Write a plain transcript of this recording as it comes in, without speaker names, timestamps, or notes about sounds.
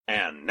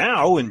And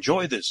now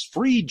enjoy this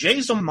free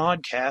Jason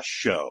Modcast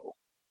show.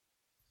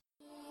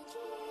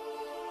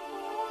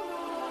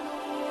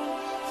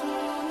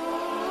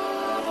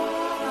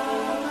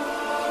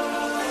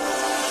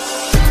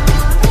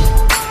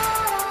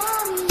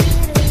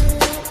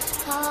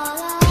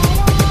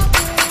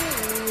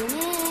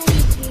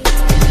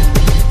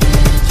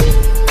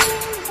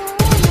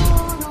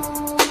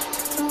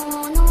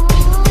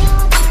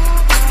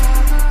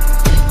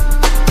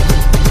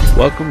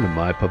 Welcome to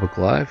My Public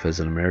Life.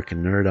 As an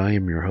American nerd, I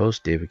am your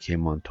host, David K.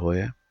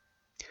 Montoya.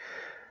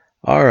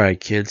 Alright,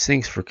 kids,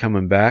 thanks for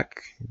coming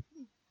back.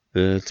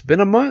 It's been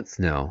a month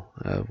now.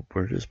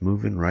 We're just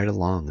moving right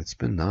along. It's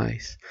been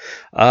nice.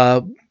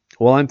 While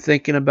I'm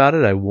thinking about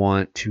it, I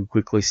want to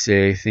quickly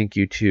say thank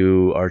you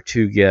to our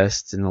two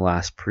guests in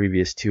the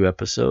previous two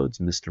episodes,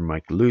 Mr.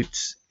 Mike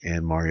Lutz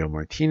and Mario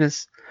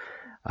Martinez.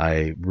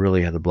 I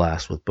really had a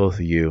blast with both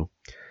of you.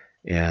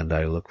 And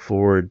I look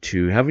forward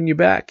to having you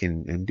back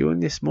and doing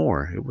this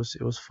more. It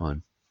was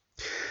fun.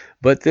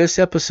 But this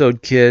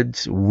episode,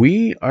 kids,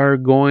 we are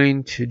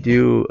going to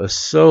do a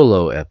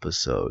solo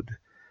episode.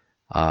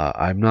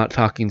 I'm not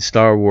talking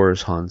Star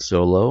Wars Han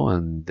Solo,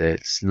 and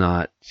it's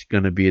not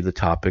going to be the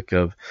topic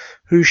of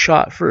who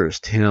shot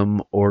first,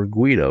 him or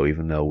Guido,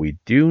 even though we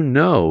do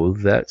know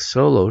that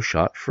Solo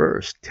shot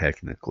first,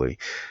 technically.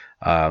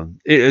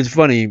 It's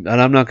funny, and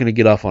I'm not going to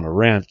get off on a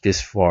rant this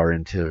far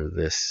into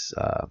this,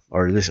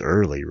 or this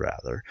early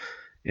rather,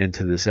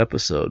 into this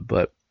episode.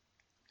 But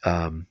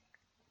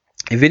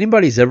if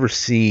anybody's ever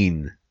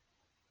seen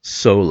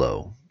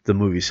Solo, the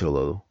movie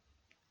Solo,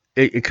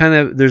 it kind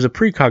of, there's a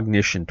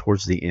precognition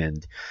towards the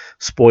end.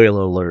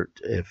 Spoiler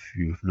alert if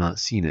you've not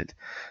seen it,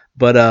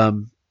 but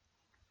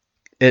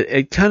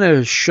it kind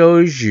of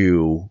shows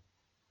you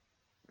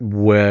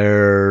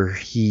where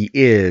he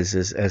is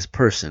as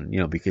person,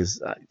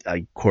 because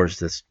of course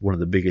that's one of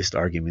the biggest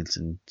arguments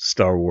in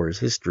Star Wars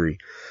history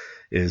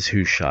is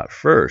who shot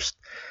first.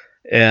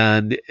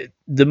 And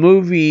the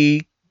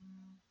movie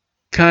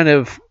kind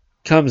of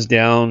comes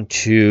down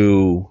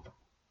to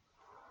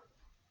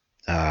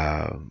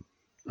I'm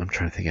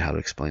trying to think of how to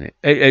explain it.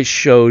 It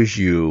shows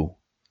you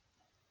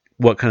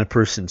what kind of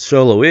person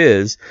Solo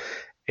is,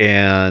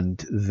 and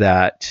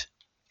that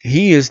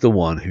he is the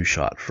one who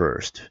shot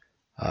first.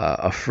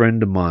 A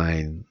friend of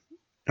mine,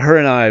 her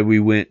and I, we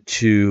went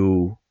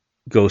to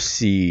go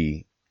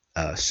see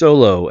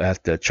Solo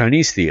at the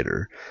Chinese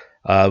theater.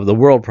 The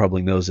world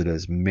probably knows it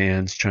as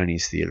Mann's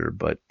Chinese Theater,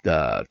 but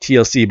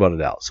TLC bought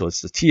it out. So it's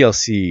the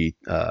TLC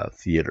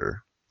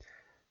theater,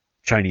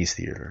 Chinese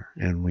theater.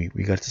 And we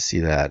got to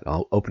see that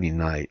opening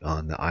night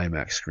on the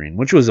IMAX screen,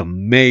 which was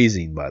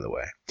amazing, by the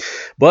way.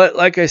 But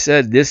like I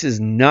said, this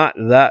is not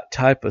that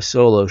type of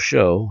Solo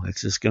show.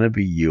 It's just going to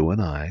be you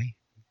and I,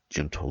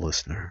 gentle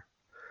listener,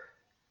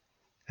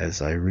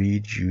 as I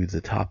read you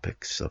the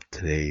topics of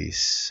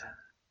today's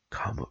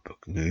comic book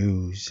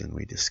news, and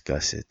we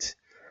discuss it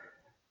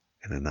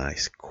in a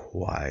nice,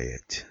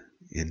 quiet,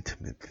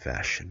 intimate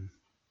fashion.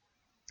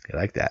 You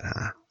like that,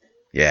 huh?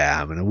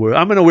 Yeah, I'm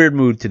in a weird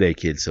mood today,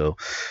 kids. So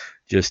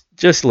just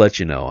to let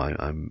you know,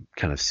 I'm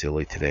kind of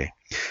silly today.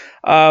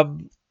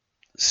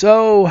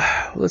 So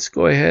let's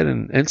go ahead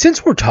and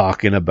since we're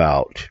talking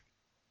about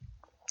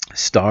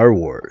Star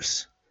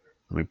Wars,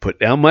 let me put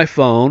down my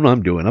phone.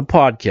 I'm doing a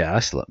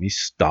podcast. Let me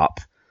stop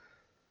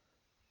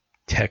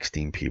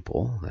texting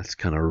people. That's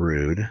kind of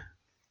rude.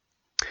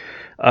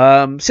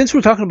 Since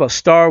we're talking about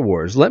Star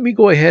Wars, let me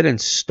go ahead and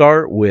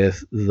start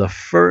with the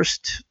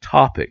first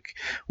topic,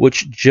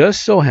 which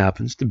just so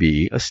happens to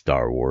be a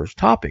Star Wars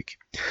topic.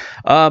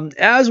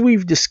 As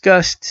we've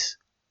discussed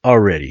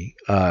already,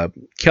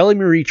 Kelly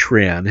Marie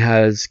Tran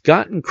has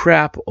gotten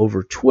crap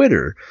over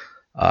Twitter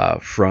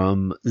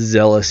from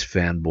zealous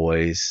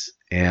fanboys,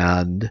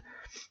 and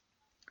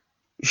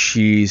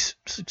she's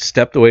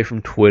stepped away from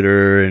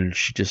Twitter, and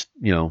she just,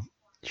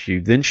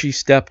 she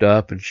stepped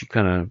up and she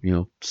kind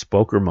of,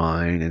 spoke her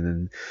mind, and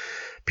then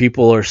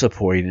people are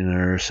supporting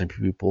her. Some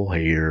people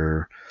hate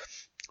her.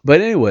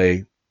 But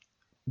anyway,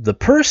 the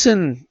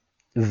person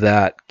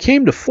that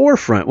came to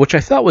forefront, which I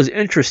thought was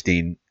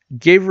interesting,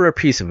 gave her a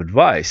piece of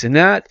advice, and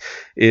that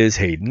is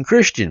Hayden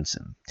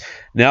Christensen.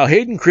 Now,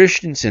 Hayden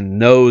Christensen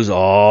knows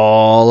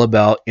all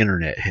about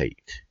internet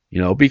hate,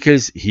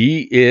 because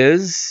he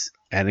is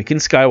Anakin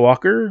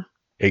Skywalker,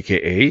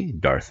 aka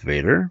Darth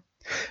Vader.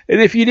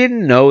 And if you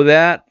didn't know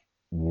that,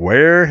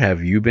 where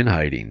have you been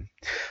hiding?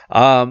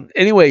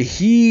 Anyway,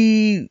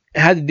 he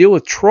had to deal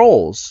with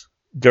trolls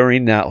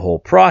during that whole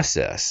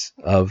process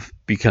of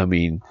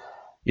becoming,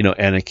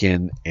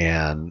 Anakin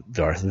and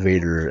Darth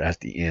Vader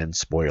at the end.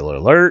 Spoiler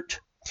alert.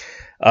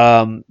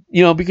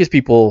 Because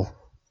people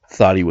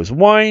thought he was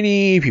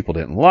whiny, people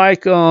didn't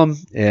like him,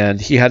 and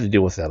he had to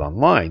deal with that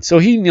online. So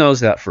he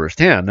knows that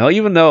firsthand. Now,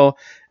 even though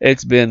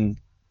it's been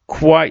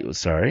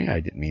sorry,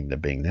 I didn't mean to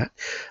bing that.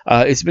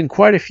 It's been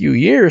quite a few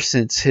years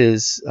since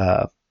his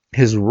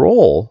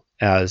role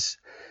as,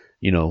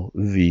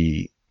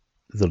 the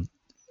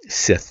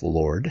Sith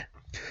Lord.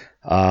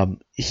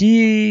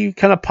 He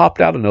kind of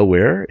popped out of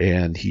nowhere,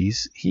 and he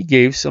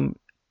gave some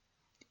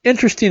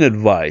interesting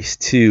advice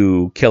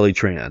to Kelly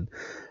Tran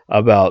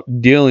about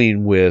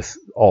dealing with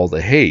all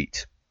the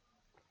hate.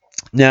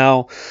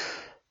 Now,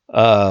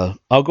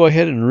 I'll go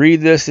ahead and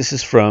read this. This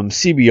is from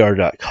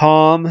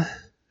CBR.com,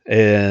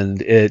 and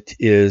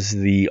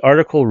the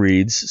article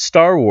reads,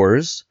 Star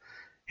Wars,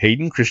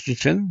 Hayden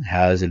Christensen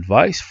has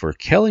advice for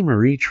Kelly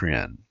Marie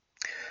Tran.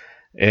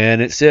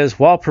 And it says,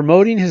 while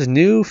promoting his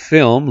new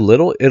film,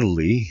 Little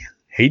Italy,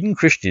 Hayden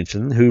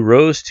Christensen, who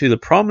rose to the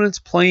prominence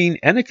playing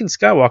Anakin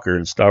Skywalker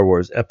in Star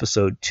Wars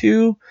Episode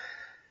 2,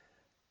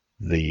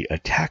 The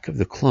Attack of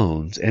the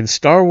Clones, and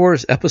Star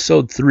Wars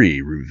Episode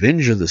 3,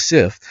 Revenge of the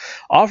Sith,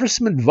 offers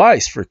some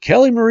advice for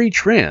Kelly Marie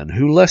Tran,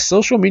 who left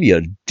social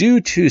media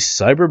due to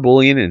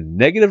cyberbullying and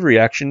negative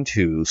reaction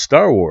to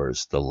Star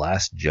Wars The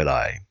Last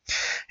Jedi.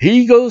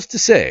 He goes to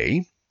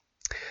say,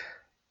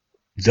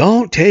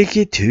 don't take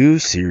it too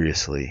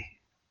seriously.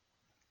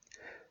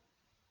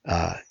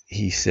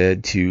 He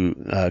said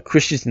to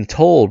Christensen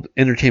told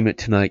Entertainment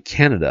Tonight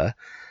Canada,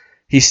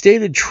 he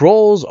stated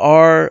trolls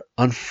are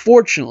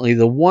unfortunately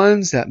the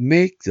ones that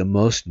make the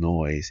most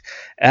noise,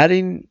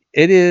 adding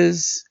it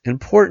is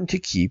important to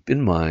keep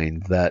in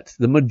mind that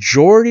the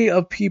majority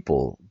of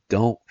people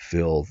don't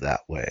feel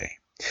that way.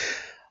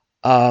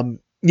 The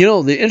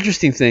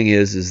interesting thing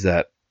is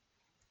that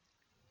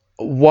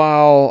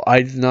while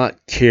I did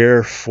not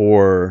care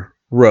for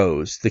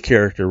Rose, the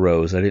character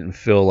Rose, I didn't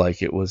feel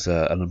like it was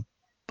a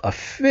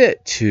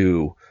fit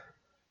to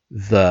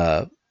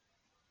the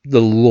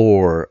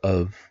lore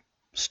of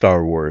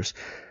Star Wars.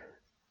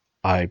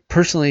 I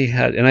personally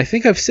had, and I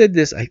think I've said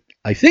this,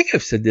 I think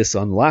I've said this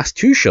on the last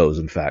two shows,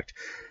 in fact,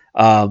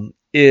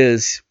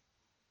 if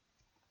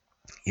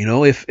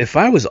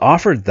I was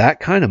offered that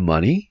kind of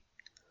money,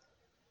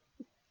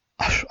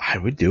 I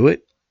would do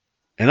it.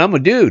 And I'm a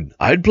dude.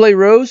 I'd play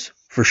Rose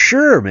for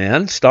sure,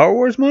 man. Star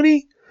Wars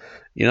money?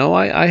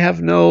 I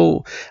have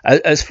no...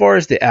 As far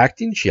as the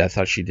acting, I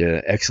thought she did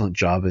an excellent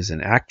job as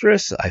an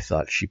actress. I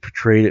thought she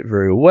portrayed it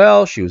very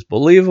well. She was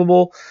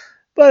believable.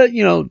 But,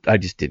 I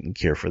just didn't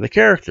care for the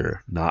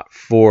character. Not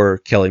for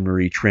Kelly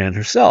Marie Tran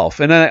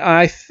herself. And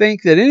I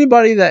think that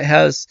anybody that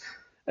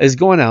is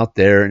going out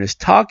there and is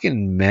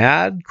talking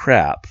mad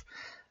crap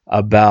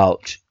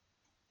about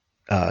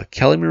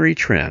Kelly Marie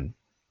Tran,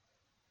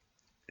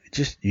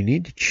 you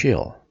need to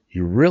chill.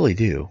 You really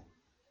do.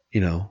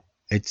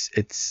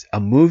 It's a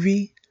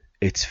movie.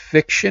 It's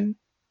fiction.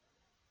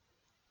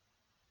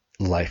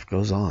 Life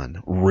goes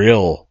on.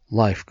 Real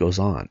life goes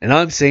on. And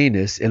I'm saying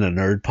this in a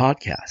nerd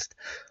podcast.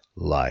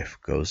 Life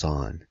goes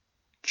on.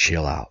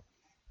 Chill out.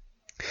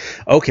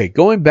 Okay,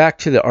 going back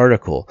to the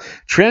article.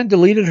 Tran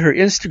deleted her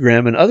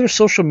Instagram and other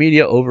social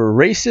media over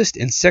racist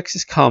and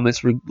sexist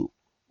comments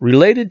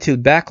related to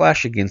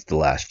backlash against The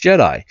Last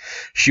Jedi.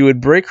 She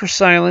would break her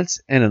silence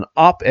in an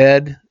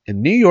op-ed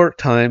in New York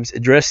Times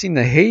addressing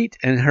the hate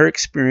and her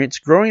experience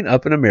growing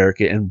up in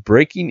America and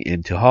breaking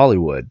into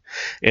Hollywood.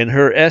 In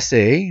her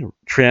essay,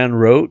 Tran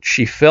wrote,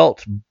 she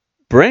felt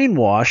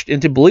brainwashed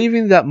into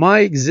believing that my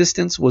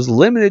existence was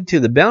limited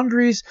to the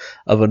boundaries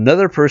of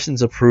another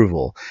person's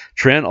approval.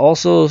 Tran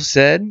also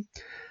said,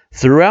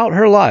 throughout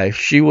her life,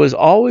 she was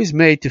always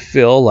made to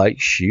feel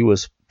like she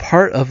was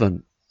part of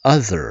an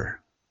other.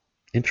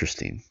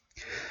 Interesting.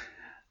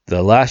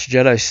 The Last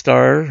Jedi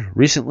star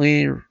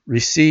recently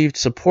received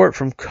support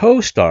from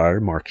co-star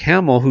Mark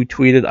Hamill, who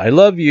tweeted, I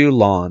love you,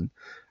 Lon,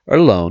 or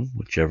Lone,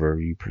 whichever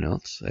you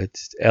pronounce.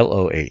 It's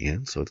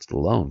Loan, so it's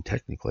Lone,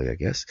 technically, I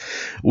guess.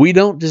 We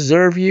don't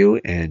deserve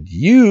you, and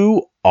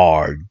you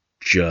are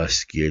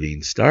just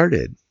getting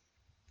started.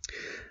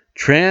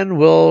 Tran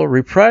will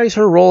reprise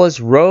her role as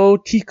Ro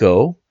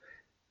Tico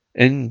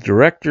in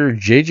director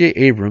J.J.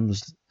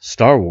 Abrams'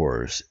 Star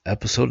Wars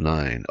Episode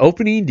 9,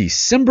 opening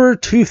December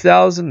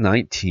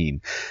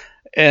 2019.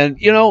 And,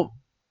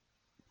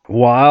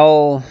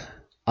 while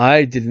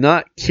I did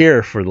not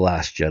care for The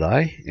Last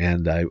Jedi,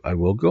 and I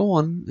will go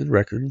on the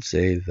record and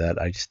say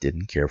that I just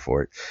didn't care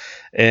for it,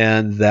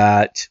 and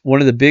that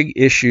one of the big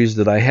issues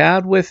that I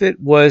had with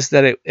it was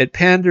that it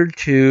pandered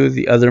to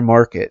the other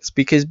markets,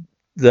 because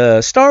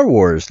the Star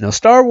Wars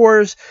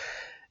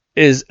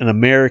is an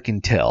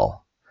American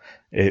tale.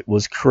 It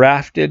was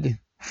crafted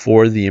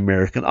for the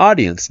American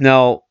audience.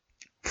 Now,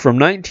 from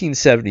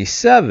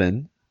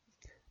 1977,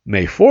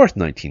 May 4th,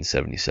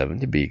 1977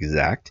 to be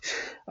exact,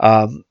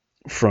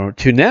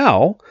 to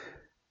now,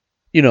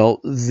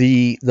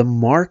 the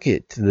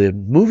market, the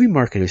movie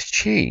market has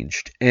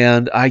changed,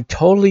 and I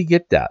totally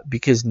get that,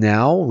 because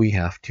now we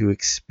have to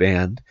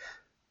expand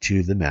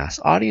to the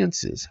mass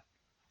audiences.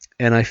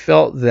 And I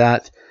felt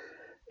that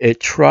it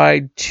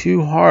tried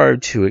too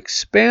hard to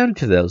expand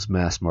to those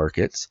mass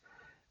markets,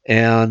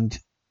 and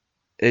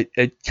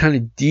it kind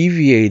of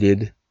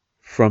deviated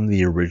from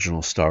the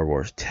original Star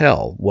Wars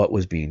tale, what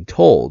was being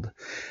told.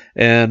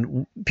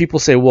 And people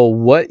say, well,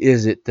 what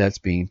is it that's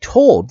being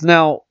told?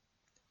 Now,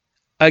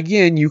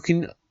 again, you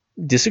can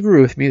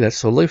disagree with me. That's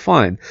totally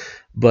fine.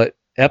 But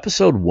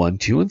episode 1,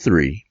 2, and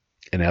 3,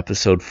 and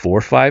episode 4,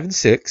 5, and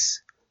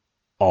 6,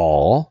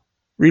 all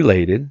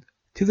related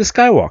to the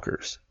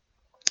Skywalkers.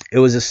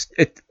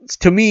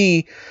 To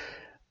me,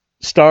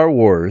 Star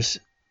Wars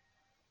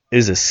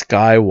is a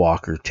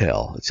Skywalker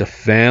tale. It's a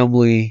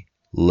family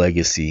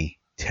legacy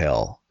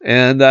tale.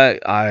 And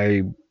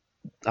I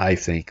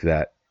think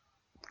that,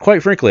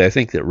 quite frankly, I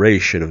think that Rey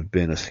should have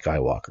been a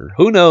Skywalker.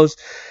 Who knows?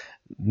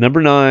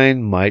 Number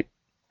 9 might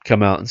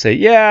come out and say,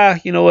 yeah,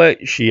 you know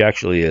what? She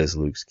actually is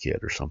Luke's kid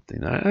or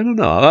something. I don't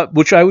know,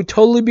 which I would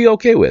totally be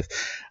okay with.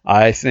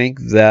 I think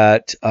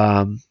that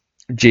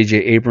J.J.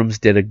 Abrams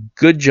did a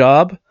good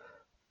job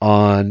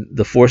on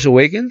The Force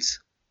Awakens.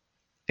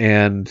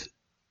 And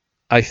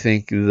I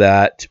think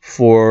that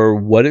for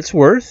what it's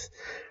worth,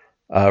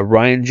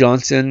 Rian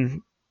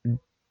Johnson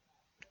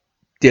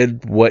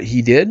did what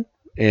he did.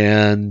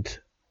 And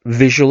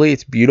visually,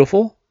 it's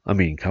beautiful. I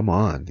mean, come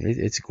on.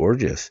 It's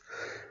gorgeous.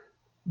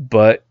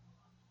 But,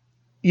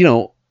 you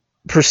know,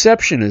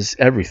 perception is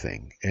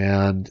everything.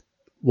 And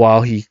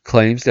while he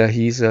claims that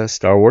he's a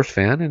Star Wars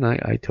fan, and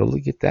I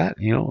totally get that,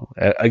 you know,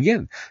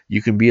 again,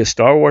 you can be a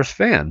Star Wars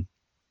fan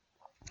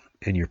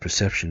and your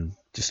perception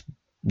just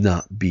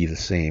not be the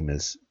same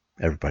as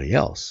everybody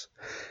else.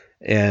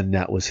 And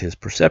that was his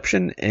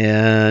perception.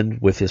 And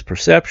with his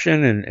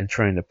perception and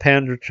trying to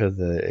pander to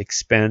the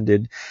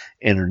expanded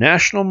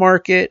international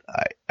market,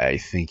 I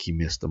think he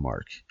missed the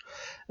mark.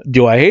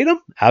 Do I hate him?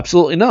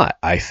 Absolutely not.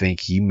 I think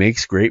he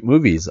makes great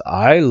movies.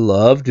 I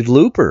loved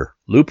Looper.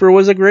 Looper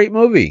was a great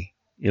movie,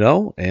 you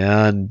know,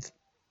 and,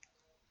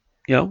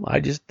 you know, I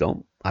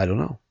don't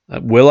know.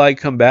 Will I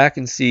come back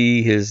and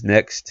see his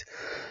next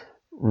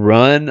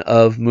run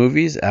of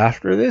movies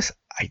after this?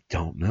 I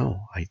don't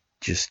know. I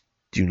just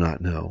do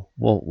not know.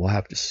 We'll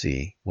have to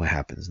see what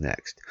happens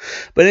next.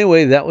 But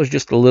anyway, that was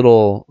just a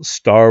little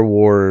Star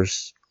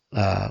Wars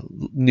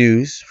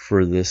news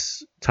for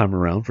this time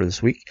around, for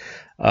this week.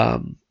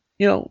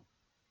 You know,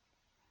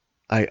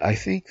 I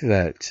think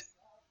that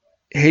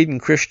Hayden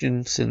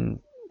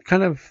Christensen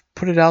kind of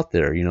put it out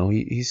there. You know,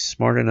 he's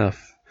smart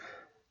enough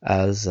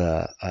as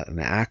an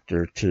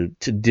actor to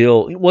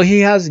deal. Well,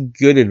 he has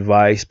good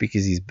advice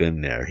because he's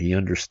been there. He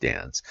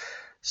understands.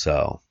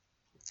 So,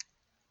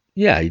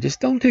 yeah, you just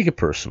don't take it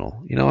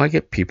personal. You know, I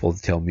get people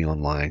to tell me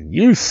online,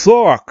 you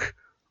suck,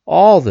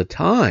 all the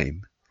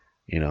time.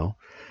 You know,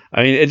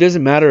 I mean, it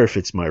doesn't matter if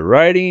it's my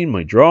writing,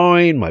 my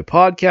drawing, my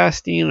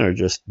podcasting, or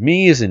just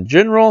me as in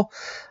general.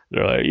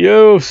 They're like,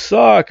 you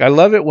suck. I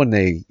love it when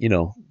they, you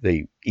know,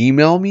 they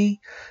email me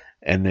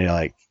and they're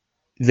like,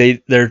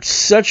 they're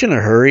such in a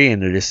hurry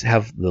and they just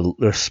have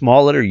the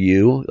small letter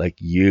U, like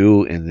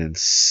you, and then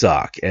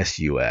suck,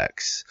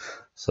 S-U-X.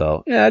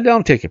 So, yeah,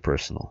 don't take it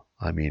personal.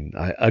 I mean,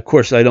 of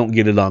course, I don't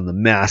get it on the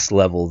mass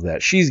level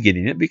that she's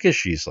getting it because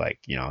she's like,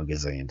 you know, a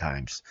gazillion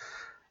times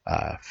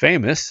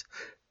famous.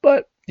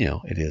 But, you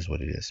know, it is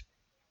what it is.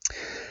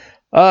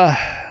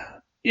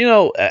 You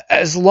know,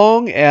 as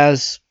long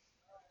as,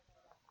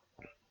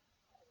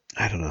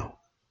 I don't know.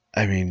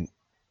 I mean,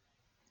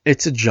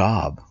 it's a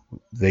job.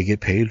 They get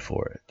paid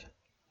for it.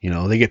 You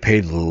know, they get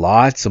paid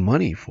lots of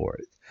money for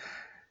it.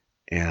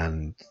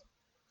 And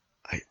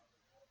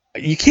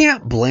you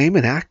can't blame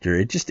an actor.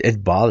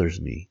 It bothers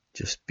me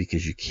just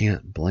because you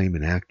can't blame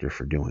an actor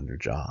for doing their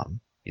job.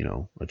 You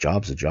know, a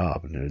job's a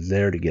job and they're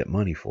there to get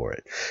money for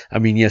it. I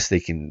mean, yes,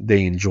 they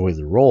enjoy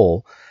the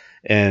role,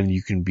 and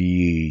you can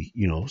be,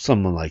 you know,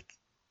 someone like,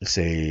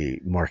 say,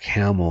 Mark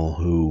Hamill,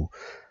 who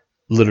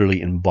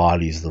literally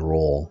embodies the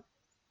role,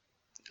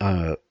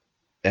 and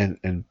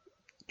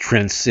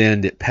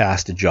transcend it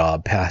past a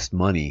job, past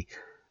money,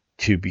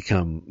 to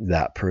become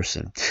that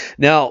person.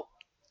 Now,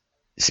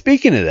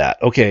 speaking of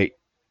that, okay,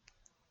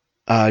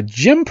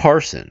 Jim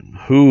Parsons,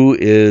 who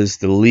is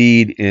the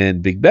lead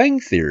in Big Bang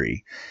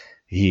Theory,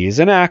 he is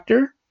an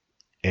actor,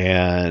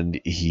 and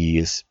he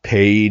is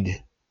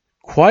paid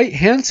quite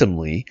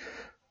handsomely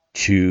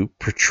to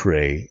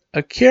portray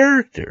a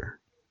character.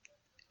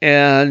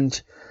 And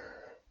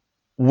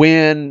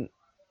when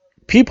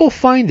people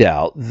find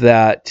out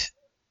that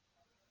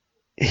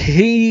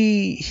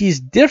he's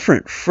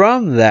different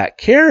from that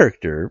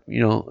character,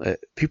 you know,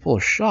 people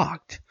are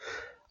shocked.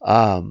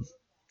 I'm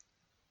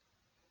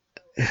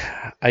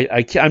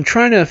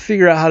trying to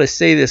figure out how to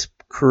say this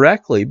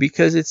correctly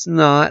because it's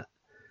not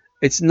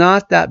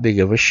that big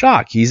of a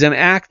shock. He's an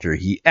actor.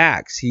 He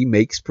acts. He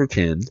makes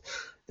pretend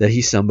that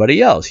he's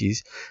somebody else.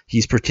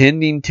 He's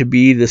pretending to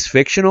be this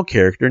fictional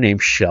character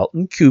named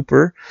Shelton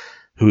Cooper,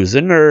 who's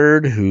a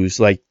nerd, who's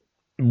like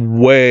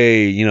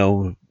way, you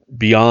know,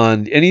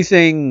 beyond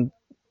anything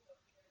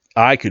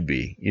I could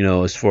be, you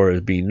know, as far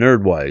as being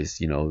nerd-wise,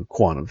 you know,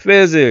 quantum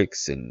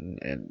physics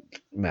and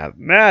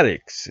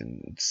mathematics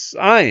and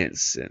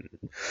science and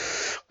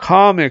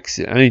comics.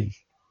 I mean,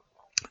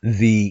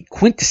 the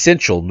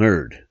quintessential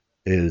nerd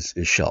is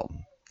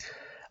Shelton.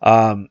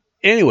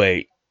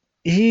 Anyway,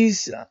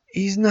 he's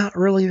not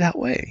really that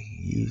way.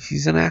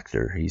 He's an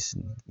actor. He's,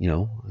 you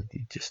know,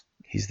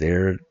 he's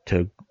there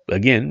to,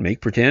 again, make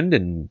pretend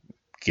and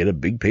get a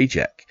big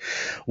paycheck.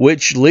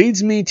 Which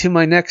leads me to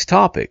my next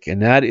topic,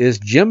 and that is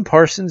Jim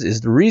Parsons is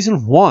the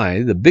reason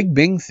why the Big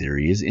Bang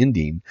Theory is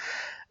ending.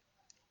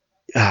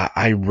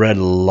 I read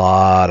a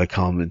lot of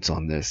comments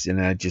on this,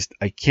 and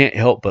I can't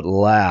help but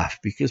laugh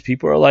because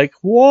people are like,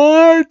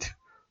 "What?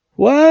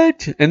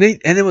 What?" And then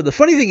the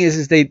funny thing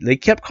is they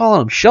kept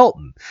calling him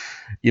Shelton.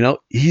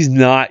 He's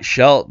not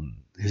Shelton.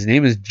 His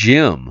name is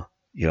Jim.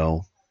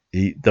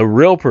 The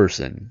real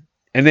person,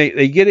 and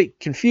they get it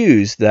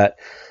confused that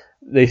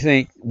they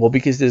think, well,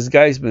 because this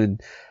guy's been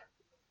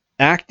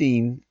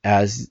acting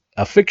as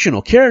a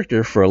fictional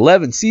character for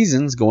 11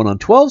 seasons, going on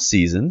 12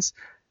 seasons,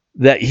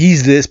 that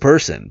he's this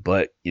person.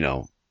 But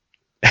yeah,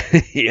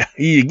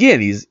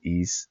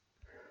 he's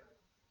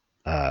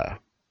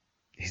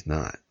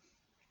not.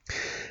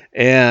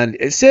 And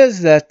it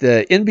says that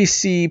the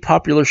NBC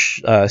popular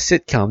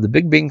sitcom The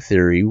Big Bang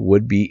Theory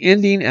would be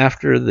ending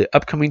after the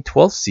upcoming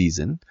 12th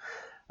season.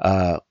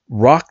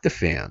 Rock the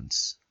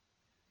fans.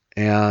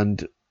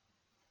 And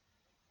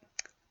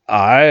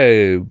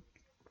I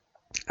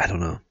don't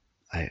know.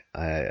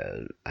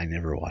 I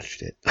never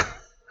watched it.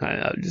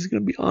 I'm just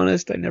gonna be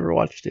honest. I never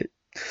watched it.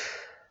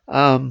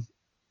 I'm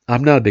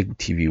not a big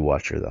TV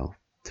watcher, though,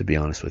 to be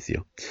honest with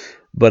you.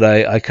 But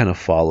I kind of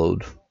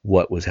followed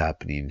what was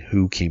happening,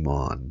 who came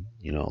on.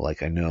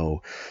 Like I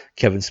know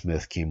Kevin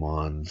Smith came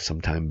on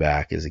some time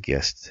back as a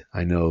guest.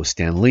 I know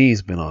Stan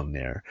Lee's been on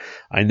there.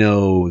 I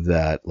know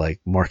that like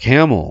Mark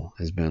Hamill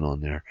has been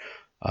on there.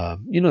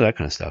 That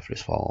kind of stuff.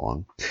 Just follow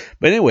along.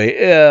 But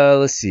anyway,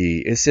 let's see.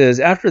 It says,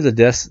 after the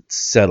dust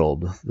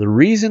settled, the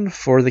reason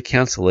for the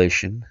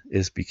cancellation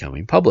is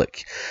becoming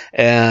public.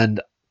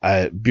 And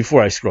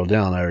before I scroll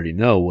down, I already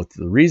know what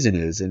the reason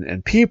is.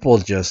 And people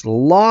just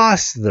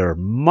lost their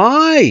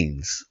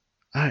minds.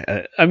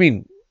 I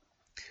mean,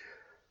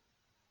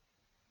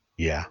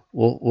 yeah,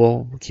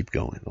 we'll keep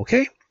going,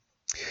 okay?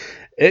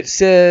 It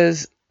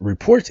says,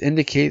 reports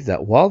indicate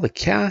that while the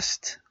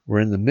cast were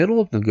in the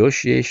middle of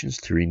negotiations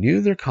to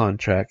renew their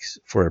contracts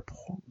for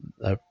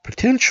a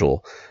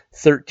potential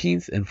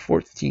 13th and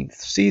 14th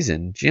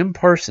season, Jim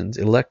Parsons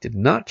elected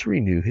not to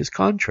renew his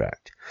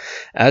contract.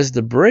 As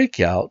the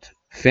breakout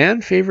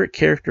fan favorite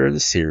character of the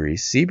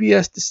series,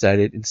 CBS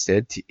decided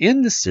instead to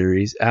end the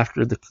series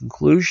after the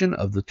conclusion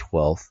of the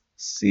 12th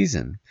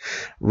season,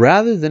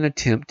 rather than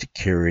attempt to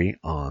carry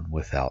on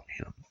without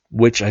him,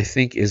 which I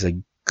think is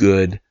a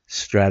good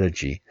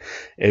strategy.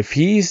 If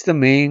he's the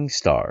main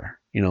star,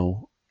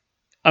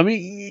 I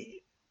mean,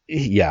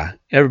 yeah,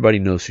 everybody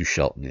knows who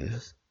Shelton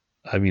is.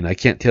 I mean, I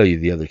can't tell you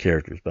the other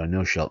characters, but I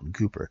know Shelton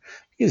Cooper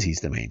because he's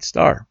the main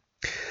star.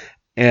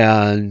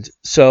 And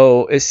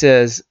so it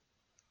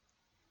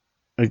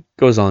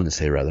goes on to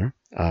say,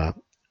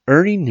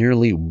 earning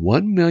nearly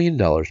 $1 million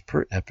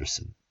per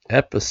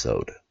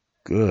episode.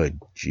 Good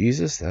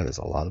Jesus, that is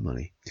a lot of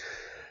money.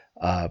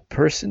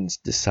 Parsons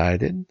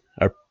decided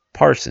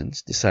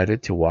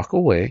to walk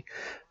away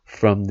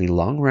from the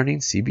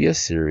long-running CBS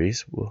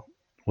series.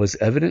 Was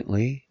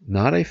evidently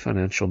not a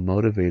financial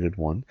motivated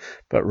one,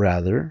 but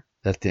rather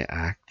that the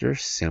actor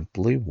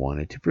simply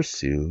wanted to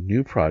pursue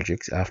new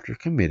projects after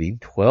committing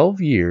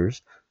 12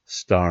 years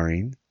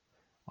starring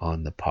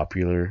on the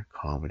popular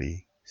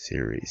comedy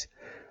series.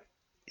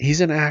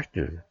 He's an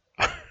actor.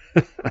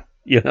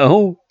 He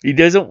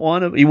doesn't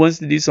want to, he wants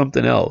to do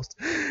something else.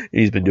 And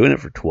he's been doing it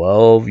for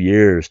 12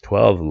 years,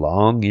 12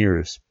 long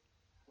years.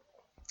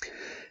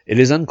 It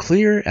is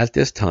unclear at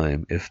this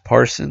time if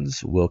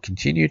Parsons will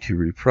continue to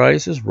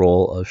reprise his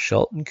role of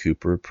Shelton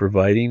Cooper,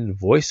 providing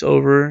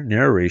voiceover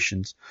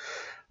narrations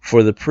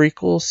for the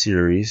prequel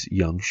series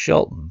Young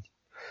Sheldon.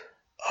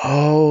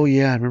 Oh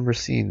yeah, I remember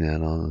seeing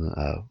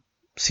that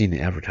seeing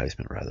the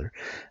advertisement rather.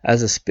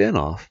 As a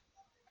spin-off,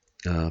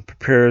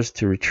 prepares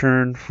to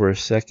return for a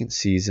second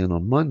season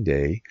on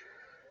Monday,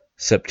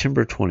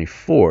 September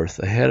 24th,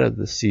 ahead of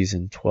the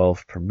season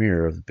 12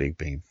 premiere of The Big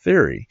Bang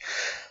Theory.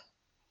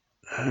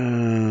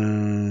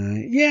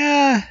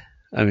 Yeah,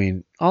 I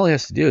mean, all he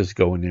has to do is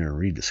go in there and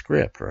read the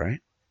script, right?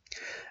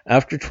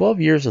 After 12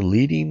 years of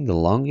leading the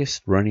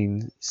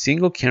longest-running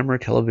single-camera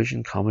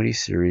television comedy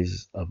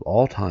series of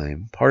all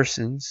time,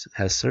 Parsons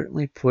has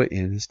certainly put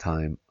in his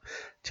time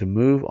to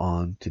move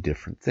on to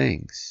different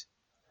things.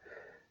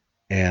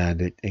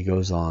 And it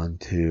goes on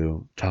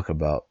to talk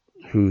about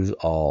who's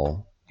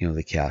all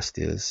the cast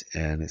is,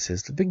 and it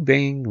says The Big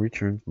Bang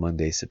returns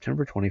Monday,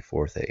 September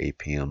 24th at 8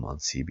 p.m. on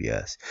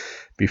CBS,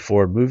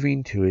 before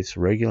moving to its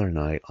regular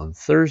night on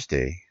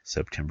Thursday,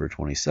 September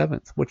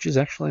 27th, which is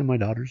actually my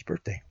daughter's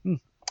birthday.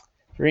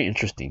 Very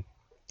interesting.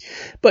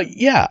 But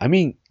yeah, I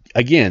mean,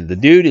 again, the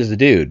dude is the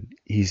dude.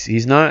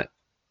 He's not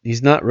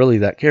really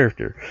that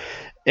character,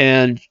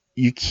 and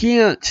you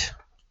can't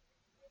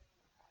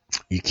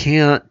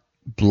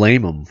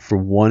blame him for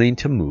wanting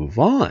to move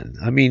on.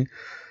 I mean,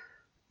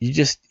 you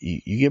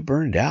get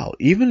burned out,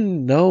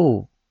 even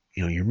though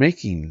you're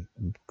making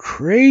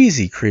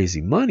crazy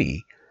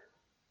money.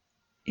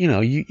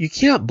 You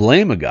can't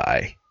blame a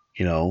guy.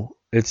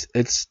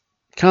 It's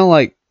kind of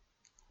like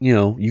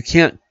you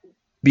can't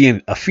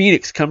be a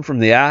phoenix, come from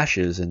the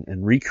ashes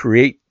and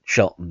recreate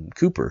Shelton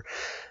Cooper.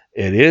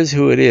 It is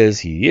who it is.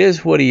 He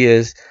is what he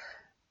is,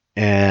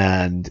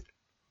 and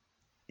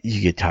you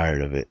get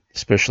tired of it.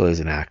 especially as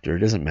an actor. It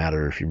doesn't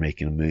matter if you're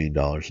making $1 million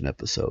an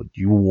episode.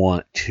 You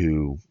want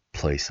to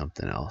play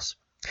something else.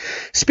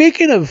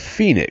 Speaking of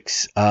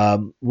Phoenix,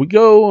 we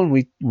go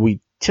and we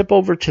tip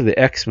over to the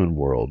X-Men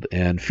world,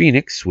 and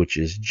Phoenix, which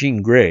is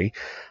Jean Grey,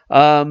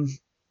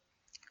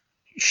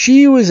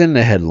 she was in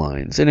the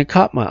headlines, and it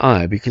caught my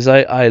eye because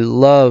I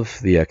love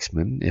the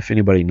X-Men. If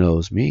anybody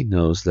knows me,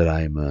 knows that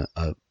I'm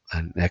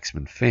an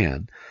X-Men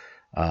fan.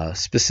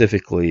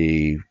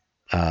 Specifically,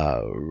 I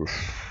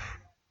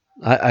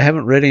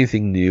haven't read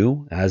anything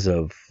new as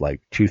of like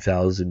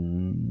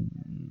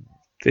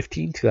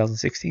 2015,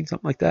 2016,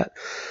 something like that.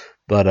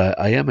 But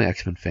I am an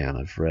X-Men fan.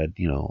 I've read,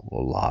 a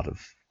lot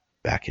of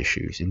back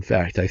issues. In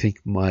fact, I think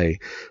my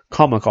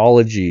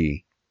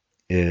Comixology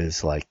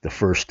is like the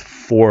first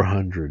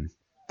 400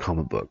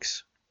 comic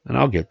books. And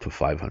I'll get to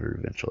 500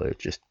 eventually. It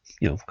just,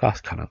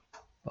 costs kind of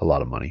a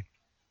lot of money.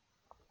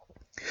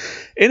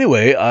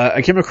 Anyway,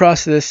 I came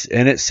across this,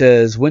 and it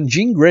says, when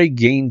Jean Grey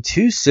gained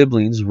 2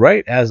 siblings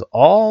right as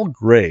all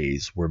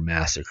Greys were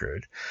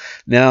massacred.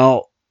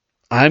 Now,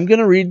 I'm going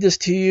to read this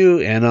to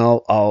you, and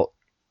I'll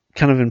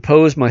kind of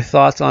impose my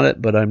thoughts on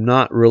it, but I'm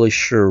not really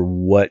sure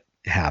what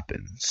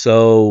happened.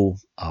 So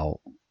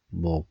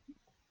we'll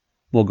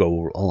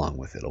go along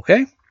with it,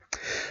 okay?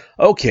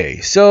 Okay,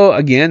 so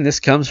again, this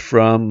comes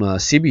from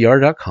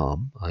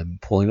CBR.com. I'm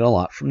pulling a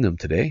lot from them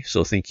today,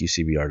 so thank you,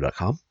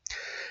 CBR.com.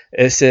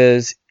 It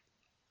says,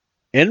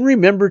 and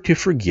remember to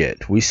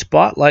forget, we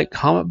spotlight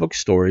comic book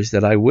stories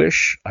that I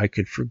wish I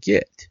could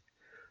forget,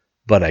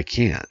 but I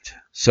can't.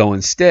 So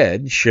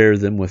instead, share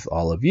them with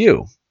all of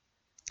you.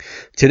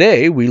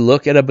 Today, we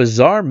look at a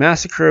bizarre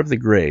massacre of the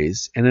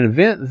Greys, and an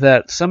event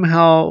that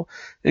somehow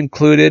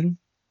included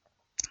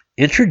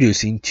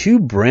introducing 2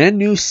 brand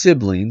new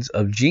siblings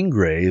of Jean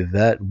Grey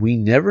that we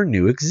never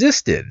knew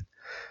existed,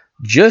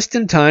 just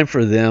in time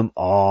for them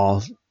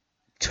all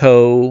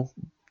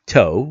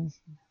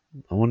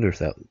I wonder if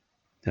that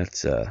has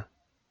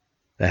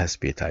to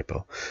be a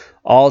typo.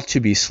 All to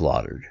be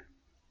slaughtered.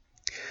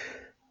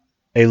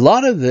 A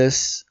lot of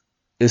this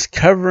is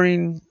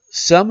covering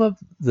some of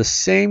the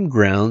same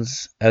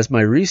grounds as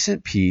my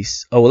recent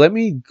piece. Oh, well, let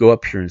me go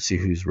up here and see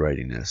who's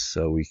writing this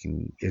so we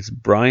can. It's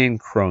Brian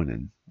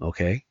Cronin,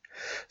 okay?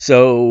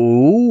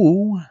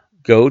 So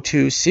go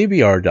to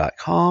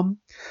CBR.com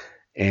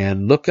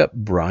and look up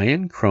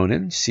Brian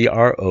Cronin,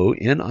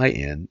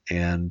 Cronin,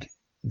 and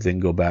then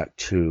go back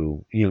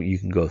to, you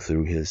can go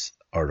through his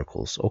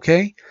articles,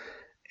 okay?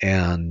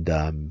 And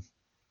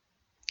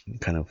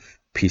kind of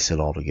piece it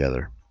all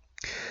together.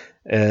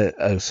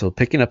 So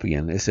picking up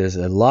again, it says,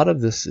 a lot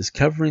of this is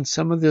covering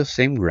some of the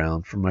same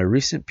ground from my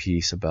recent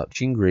piece about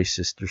Jean Grey's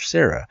sister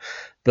Sarah,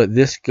 but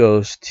this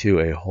goes to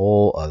a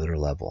whole other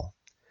level.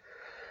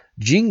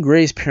 Jean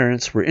Grey's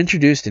parents were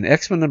introduced in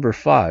X-Men number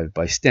 5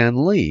 by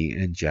Stan Lee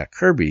and Jack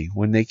Kirby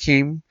when they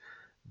came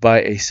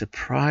by a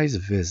surprise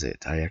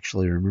visit. I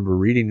actually remember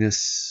reading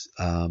this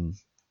on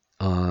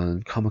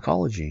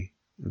Comixology.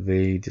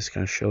 They just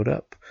kind of showed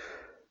up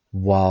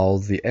while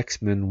the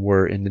X-Men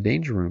were in the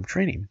Danger Room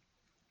training.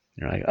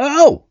 You're like,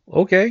 oh,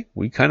 okay,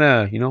 we kind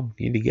of,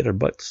 need to get our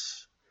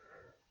butts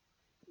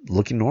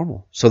looking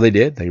normal. So they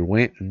did. They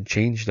went and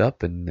changed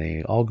up, and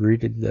they all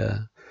greeted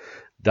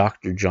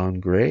Dr. John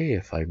Grey,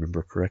 if I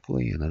remember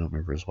correctly, and I don't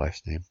remember his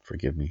wife's name.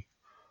 Forgive me.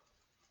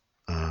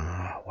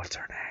 What's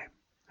her name?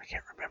 I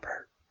can't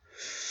remember.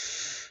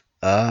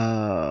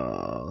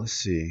 Let's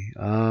see.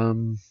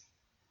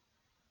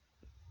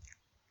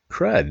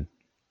 Crud.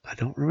 I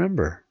don't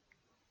remember.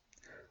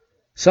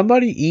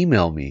 Somebody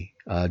email me.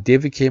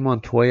 David K.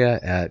 Montoya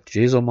at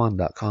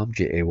jayzomon.com,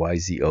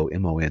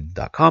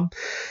 JAYZOMON.com,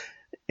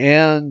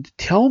 and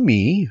tell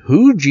me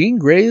who Jean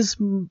Grey's,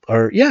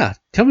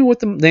 tell me what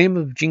the name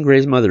of Jean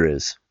Grey's mother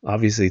is.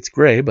 Obviously it's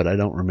Grey, but I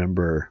don't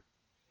remember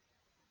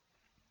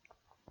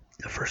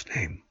the first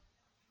name.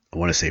 I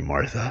want to say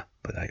Martha,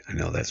 but I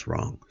know that's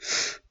wrong.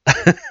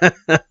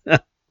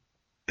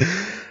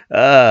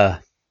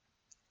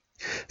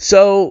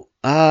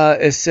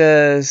 It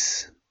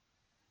says,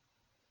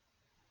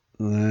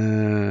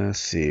 let's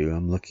see,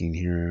 I'm looking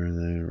here.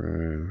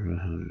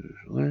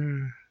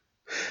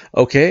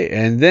 Okay,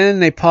 and then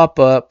they pop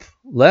up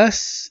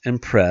less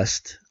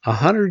impressed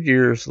 100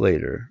 issues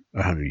later.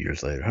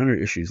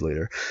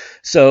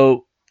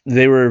 So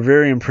they were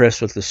very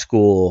impressed with the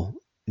school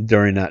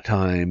during that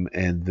time,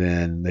 and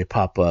then they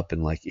pop up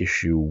in like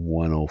issue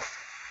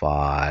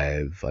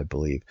 105, I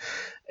believe.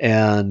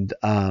 And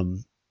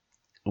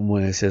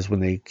when it says when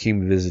they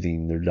came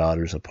visiting their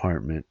daughter's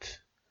apartment,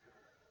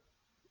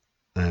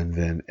 and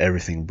then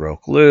everything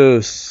broke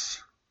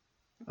loose.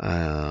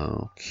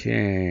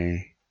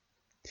 Okay.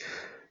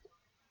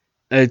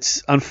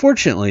 It's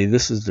unfortunately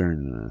this is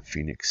during the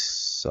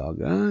Phoenix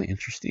saga.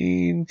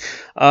 Interesting.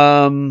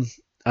 I'm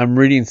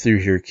reading through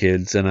here,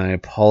 kids, and I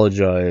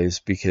apologize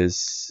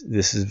because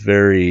this is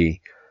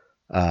very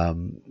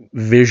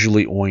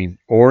visually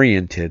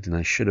oriented, and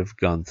I should have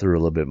gone through a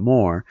little bit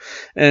more.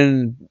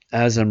 And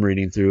as I'm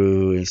reading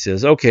through, he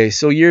says, okay,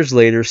 so years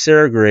later,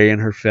 Sarah Gray and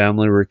her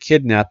family were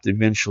kidnapped.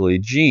 Eventually,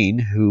 Jean,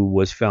 who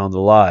was found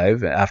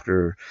alive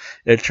after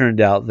it turned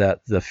out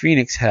that the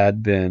Phoenix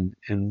had been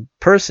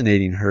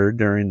impersonating her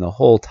during the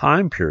whole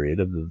time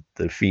period of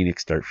the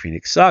Phoenix Dark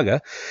Phoenix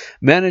saga,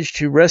 managed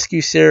to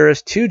rescue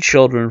Sarah's 2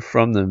 children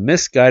from the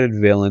misguided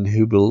villain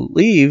who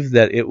believed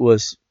that it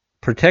was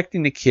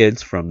protecting the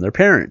kids from their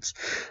parents.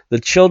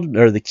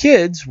 The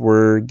kids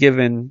were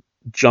given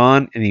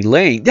John and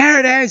Elaine. There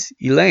it is,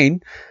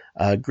 Elaine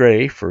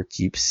Gray for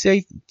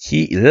safekeeping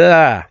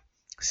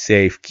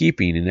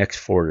in X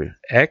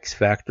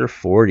Factor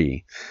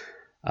 40.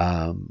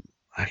 I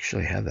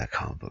actually have that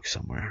comic book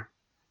somewhere.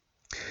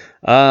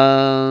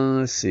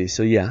 Let's see.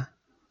 So yeah,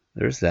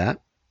 there's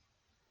that.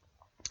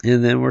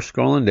 And then we're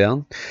scrolling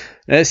down.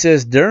 And it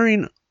says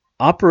during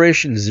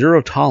Operation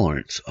Zero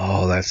Tolerance.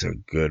 Oh, that's a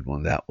good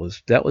one. That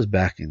was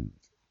back in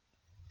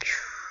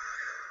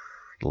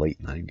the late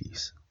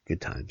 90s.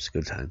 Good times,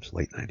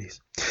 late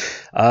 90s.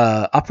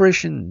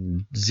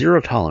 Operation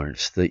Zero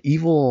Tolerance. The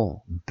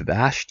evil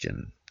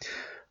Bastion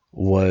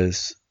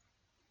was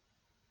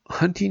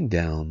hunting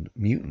down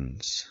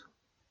mutants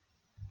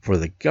for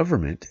the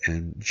government,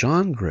 and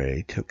John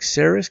Gray took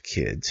Sarah's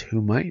kids,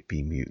 who might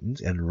be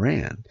mutants, and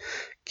ran.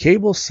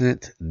 Cable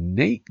sent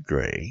Nate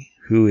Gray,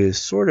 who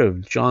is sort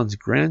of John's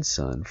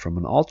grandson from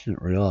an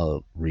alternate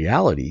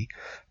reality,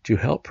 to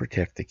help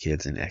protect the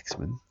kids in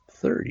X-Men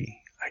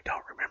 30. I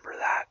don't remember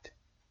that.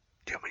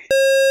 Too many.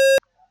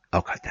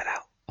 I'll cut that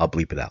out. I'll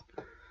bleep it out.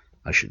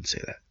 I shouldn't say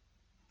that.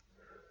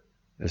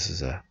 This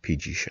is a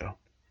PG show.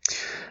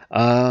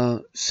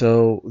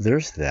 So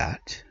there's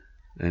that.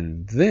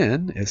 And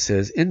then it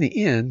says, in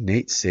the end,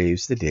 Nate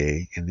saves the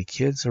day and the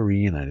kids are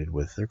reunited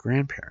with their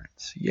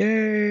grandparents.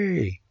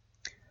 Yay!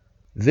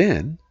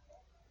 Then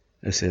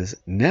it says,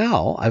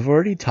 now I've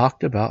already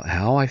talked about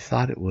how I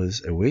thought it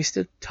was a waste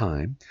of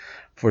time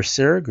for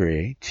Sarah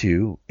Gray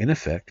to, in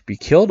effect, be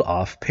killed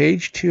off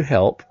page to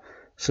help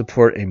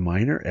support a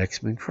minor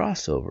X-Men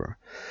crossover.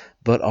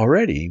 But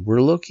already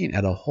we're looking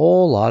at a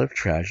whole lot of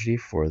tragedy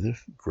for the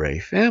Gray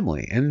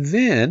family. And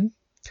then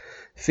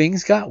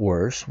things got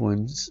worse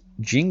when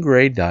Jean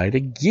Grey died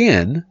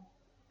again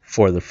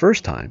for the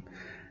first time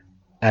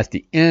at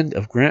the end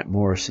of Grant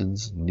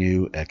Morrison's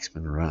new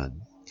X-Men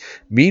run.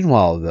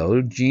 Meanwhile,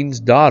 though, Jean's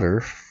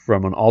daughter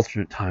from an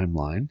alternate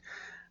timeline,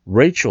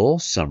 Rachel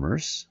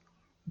Summers,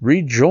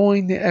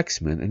 rejoined the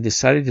X-Men and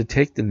decided to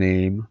take the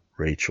name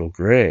Rachel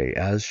Gray,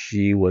 as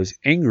she was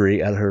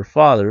angry at her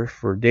father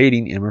for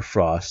dating Emma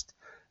Frost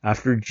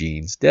after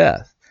Jean's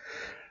death.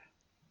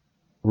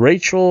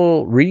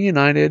 Rachel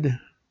reunited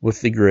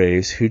with the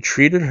Grays, who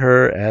treated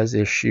her as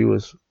if she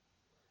was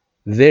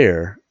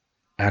their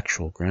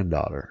actual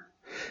granddaughter.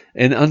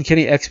 In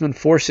Uncanny X-Men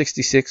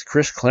 466,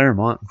 Chris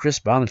Claremont and Chris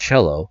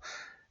Bonicello,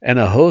 and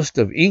a host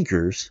of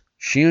inkers,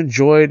 she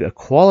enjoyed a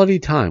quality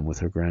time with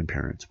her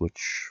grandparents,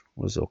 which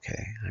was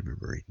okay. I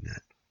remember reading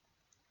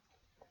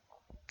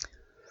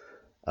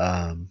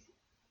that.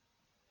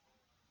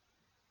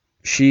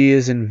 She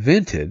is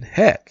invented.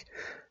 Heck,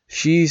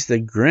 she's the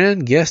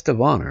grand guest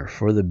of honor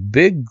for the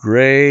big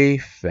Gray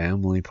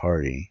family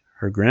party.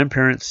 Her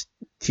grandparents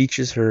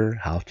teaches her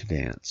how to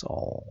dance.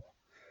 Oh.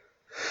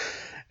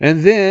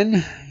 And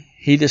then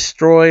he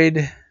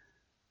destroyed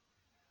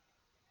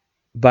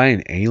by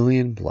an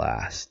alien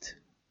blast.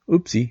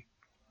 Oopsie.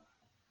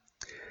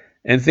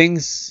 And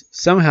things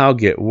somehow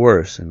get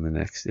worse in the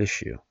next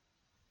issue.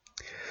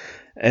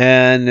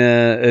 And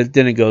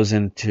then it goes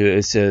into,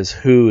 it says,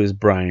 who is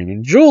Brian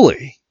and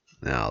Julie?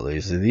 Now,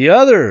 these are the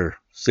other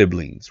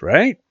siblings,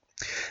 right?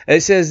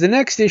 It says, the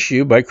next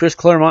issue by Chris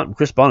Claremont and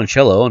Chris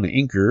Bonicello, an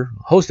inker,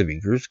 host of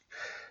inkers,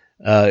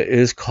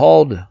 is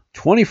called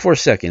 24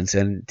 Seconds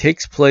and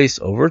takes place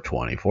over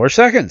 24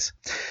 seconds.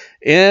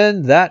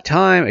 In that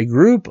time, a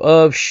group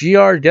of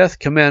Shi'ar Death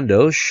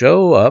Commandos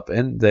show up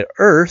on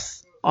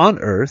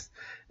Earth,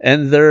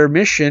 and their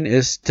mission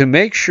is to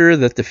make sure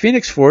that the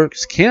Phoenix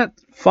Force can't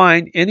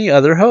find any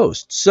other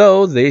host.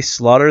 So they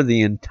slaughter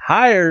the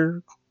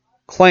entire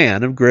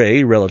clan of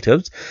Gray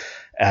relatives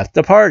at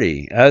the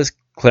party, as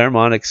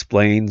Claremont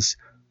explains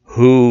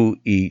who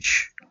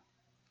each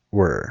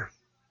were.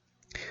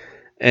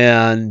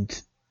 And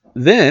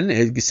then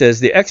it says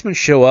the X-Men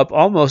show up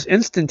almost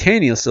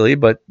instantaneously,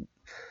 but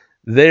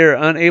they're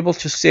unable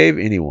to save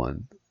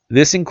anyone.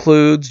 This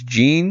includes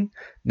Jean,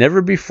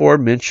 never before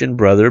mentioned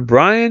brother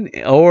Brian,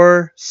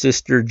 or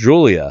sister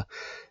Julia.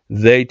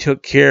 They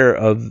took care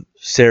of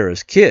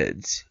Sarah's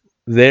kids.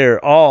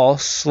 They're all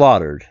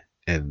slaughtered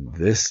in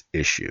this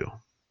issue.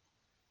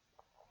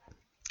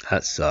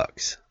 That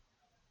sucks.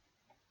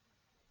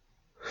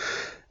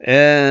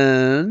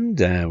 And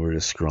we're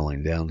just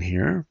scrolling down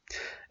here.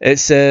 It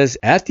says,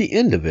 at the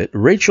end of it,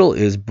 Rachel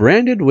is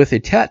branded with a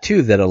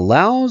tattoo that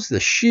allows the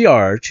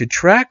Shi'ar to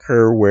track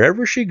her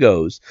wherever she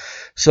goes,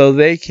 so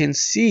they can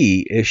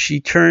see if she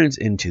turns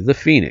into the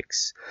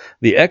Phoenix.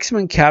 The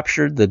X-Men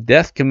captured the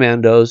Death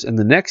Commandos in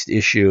the next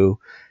issue.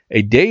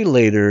 A day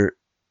later,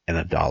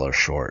 and $1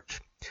 short.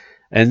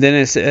 And then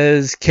it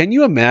says, can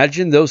you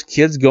imagine those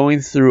kids going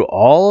through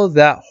all of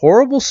that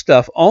horrible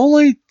stuff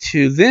only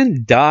to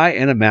then die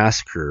in a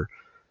massacre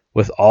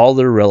with all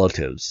their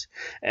relatives?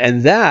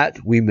 And that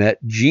we met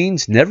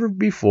Gene's never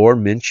before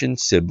mentioned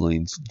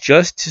siblings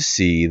just to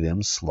see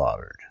them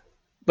slaughtered.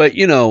 But,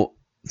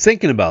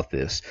 thinking about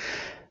this,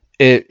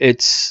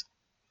 it's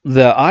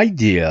the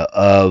idea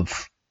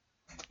of,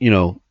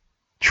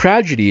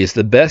 tragedy is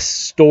the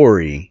best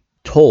story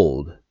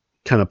told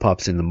kind of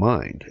pops into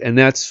mind. And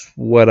that's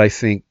what I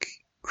think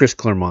Chris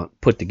Claremont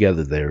put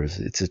together there.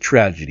 It's a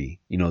tragedy.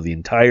 The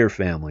entire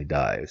family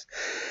dies.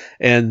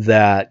 And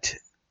that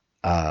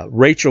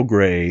Rachel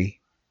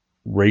Gray,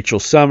 Rachel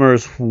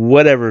Summers,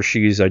 whatever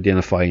she's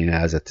identifying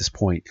as at this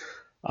point,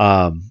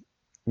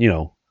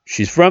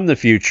 she's from the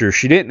future.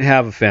 She didn't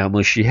have a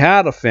family. She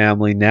had a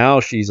family.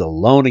 Now she's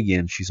alone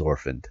again. She's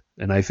orphaned.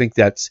 And I think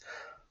that's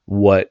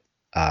what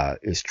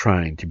is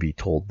trying to be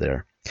told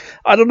there.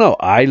 I don't know.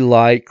 I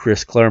like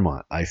Chris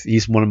Claremont.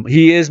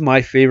 He is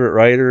my favorite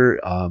writer.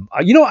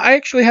 I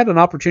actually had an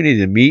opportunity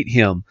to meet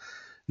him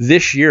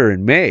this year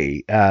in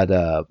May at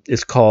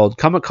it's called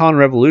Comic-Con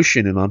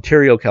Revolution in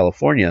Ontario,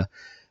 California.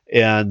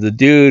 And the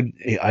dude,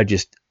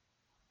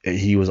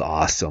 he was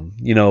awesome,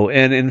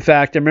 and in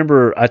fact, I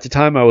remember at the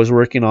time I was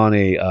working on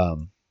a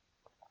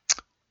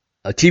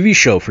TV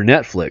show for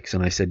Netflix,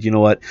 and I said, you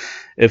know what,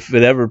 if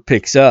it ever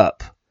picks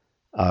up,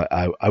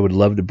 I would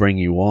love to bring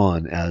you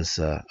on as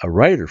a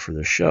writer for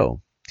the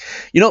show.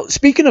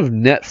 Speaking of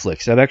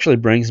Netflix, that actually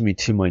brings me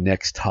to my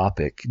next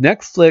topic.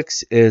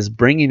 Netflix is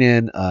bringing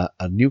in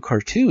a new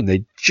cartoon.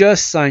 They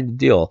just signed a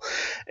deal.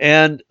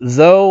 And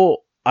though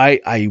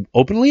I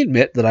openly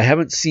admit that I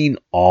haven't seen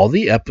all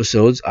the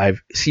episodes,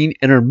 I've seen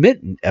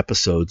intermittent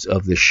episodes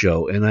of this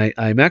show. And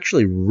I'm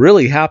actually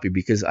really happy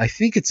because I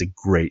think it's a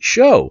great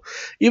show.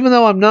 Even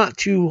though I'm not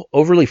too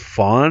overly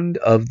fond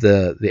of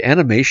the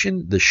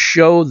animation, the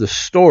show, the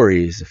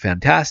story is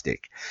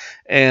fantastic.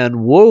 And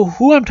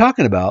who I'm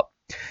talking about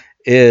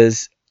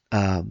is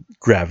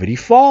Gravity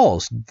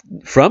Falls.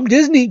 From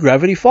Disney,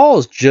 Gravity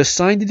Falls just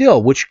signed a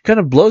deal, which kind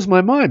of blows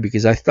my mind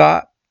because I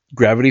thought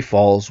Gravity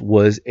Falls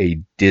was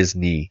a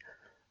Disney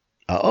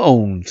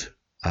owned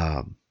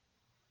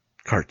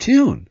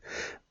cartoon.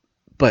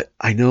 But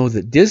I know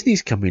that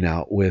Disney's coming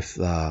out with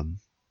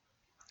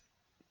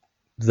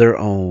their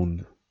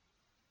own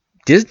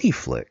Disney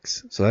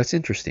flicks. So that's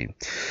interesting.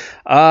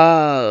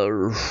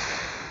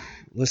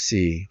 Let's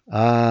see.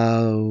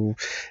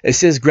 It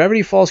says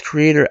Gravity Falls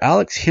creator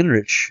Alex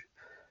Henrich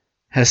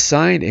has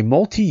signed a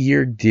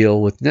multi-year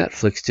deal with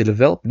Netflix to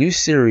develop new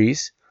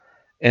series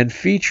and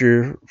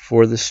feature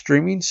for the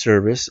streaming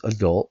service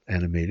adult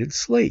animated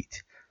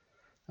slate.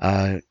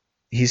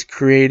 His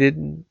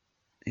credits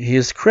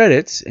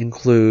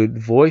include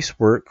voice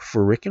work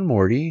for Rick and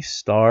Morty,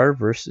 Star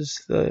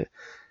versus the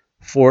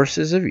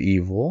Forces of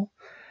Evil,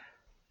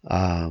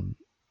 but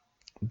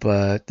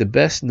the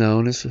best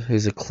known is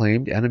his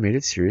acclaimed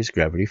animated series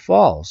Gravity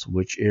Falls,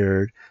 which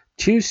aired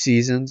 2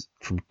 seasons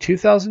from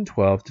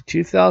 2012 to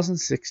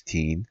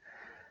 2016.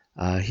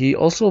 He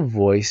also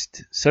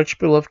voiced such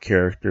beloved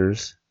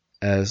characters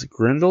as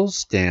Grendel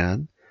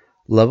Stan,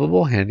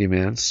 Lovable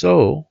Handyman,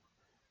 So,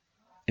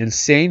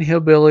 Insane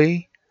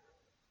Hillbilly,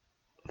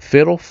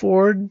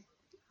 Fiddleford,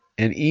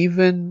 and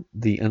even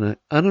the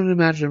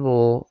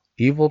unimaginable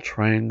Evil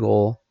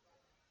Triangle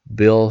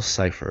Bill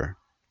Cipher.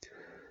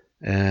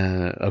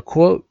 A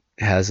quote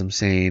has him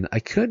saying, "I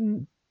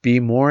couldn't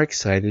be more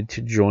excited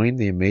to join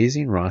the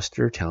amazing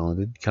roster of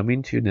talented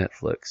coming to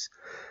Netflix,"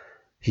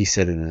 he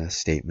said in a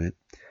statement.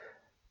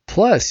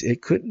 Plus,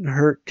 it couldn't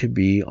hurt to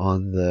be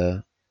on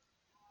the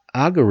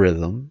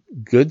algorithm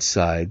good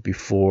side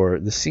before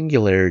the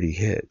singularity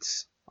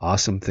hits.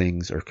 Awesome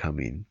things are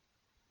coming.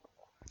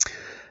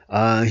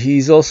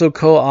 He's also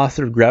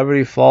co-authored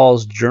Gravity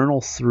Falls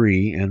Journal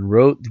 3 and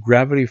wrote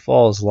Gravity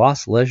Falls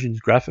Lost Legends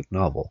graphic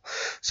novel.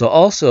 So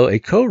also a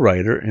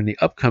co-writer in the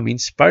upcoming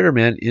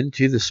Spider-Man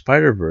Into the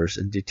Spider-Verse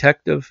and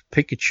Detective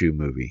Pikachu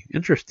movie.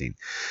 Interesting.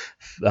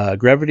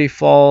 Gravity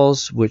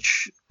Falls,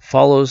 which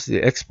follows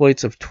the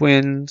exploits of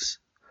twins,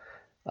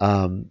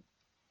 let's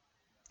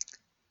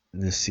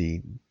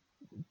see,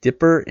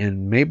 Dipper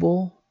and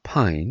Mabel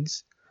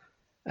Pines,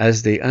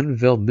 as they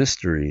unveil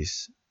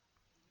mysteries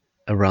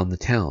around the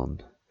town,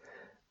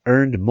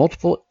 earned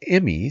multiple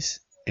Emmys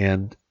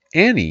and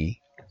Annie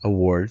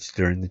awards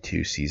during the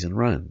 2-season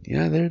run.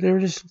 Yeah,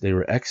 they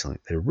were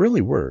excellent. They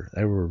really were.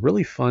 They were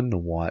really fun to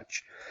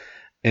watch,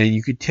 and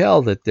you could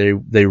tell that there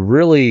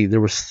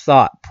was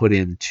thought put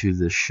into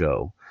this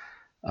show.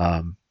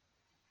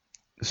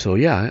 So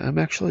yeah,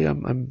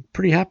 I'm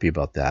pretty happy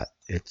about that.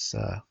 It's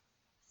a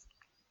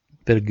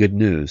bit of good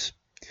news.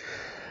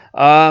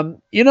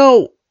 I'm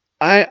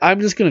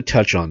just going to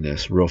touch on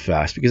this real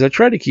fast because I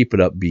try to keep it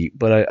upbeat,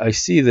 but I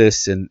see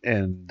this and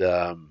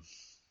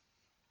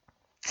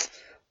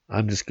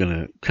I'm just going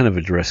to kind of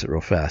address it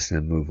real fast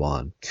and then move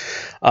on.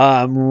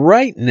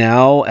 Right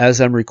now,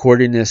 as I'm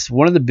recording this,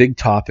 one of the big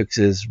topics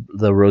is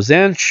the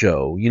Roseanne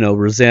show. You know,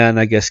 Roseanne,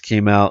 I guess,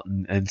 came out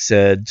and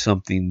said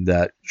something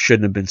that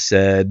shouldn't have been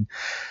said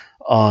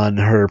on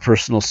her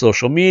personal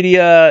social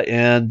media.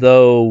 And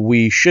though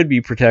we should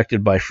be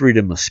protected by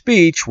freedom of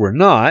speech, we're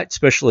not,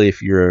 especially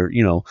if you're,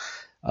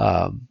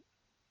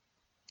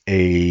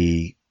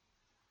 a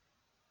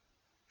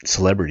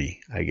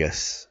celebrity, I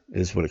guess,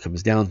 is what it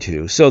comes down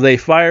to. So they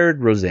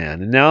fired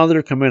Roseanne, and now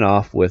they're coming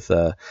off with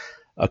a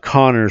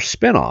Connor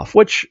spinoff,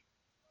 which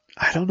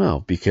I don't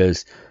know,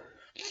 because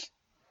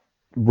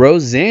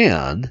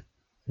Roseanne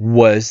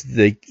was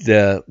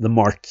the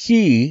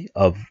marquee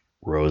of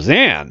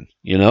Roseanne,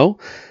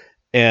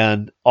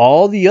 and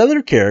all the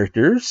other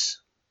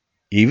characters,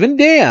 even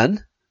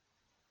Dan,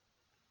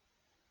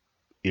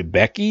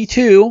 Becky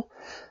too,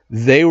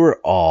 they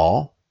were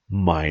all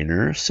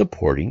minor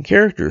supporting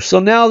characters. So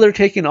now they're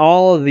taking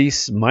all of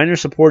these minor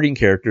supporting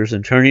characters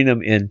and turning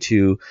them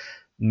into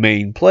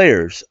main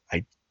players.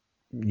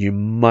 You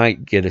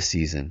might get a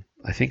season.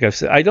 I think I've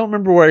said, I don't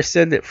remember where I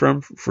said it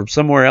from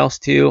somewhere else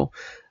too,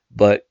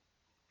 but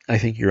I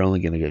think you're only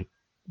going to get,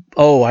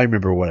 I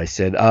remember what I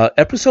said.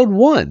 Episode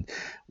 1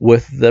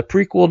 with the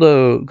prequel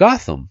to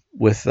Gotham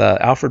with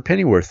Alfred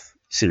Pennyworth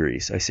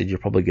series. I said you'll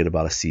probably get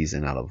about a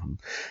season out of them.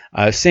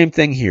 Same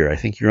thing here. I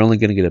think you're only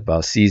going to get about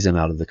a season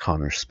out of the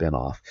Connor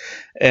spinoff.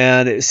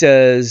 And it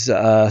says,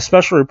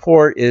 special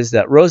report is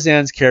that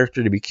Roseanne's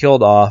character to be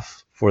killed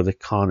off for the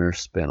Connor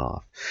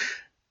spinoff.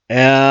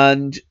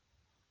 And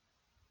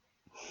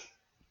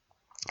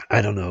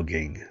I don't know,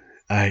 gang.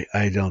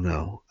 I don't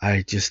know.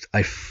 I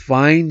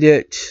find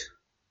it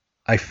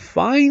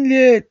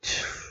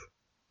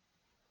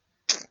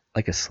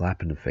like a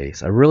slap in the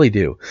face. I really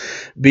do.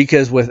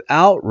 Because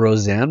without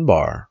Roseanne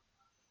Barr,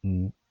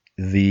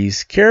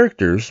 these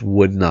characters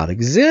would not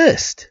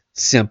exist.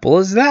 Simple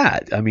as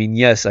that. I mean,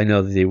 yes, I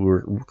know that they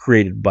were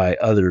created by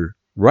other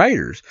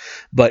writers,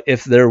 but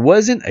if there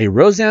wasn't a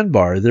Roseanne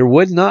Barr, there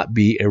would not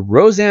be a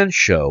Roseanne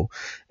show.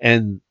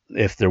 And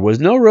if there was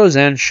no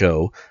Roseanne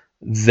show,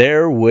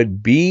 there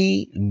would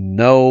be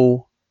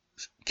no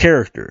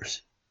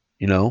characters.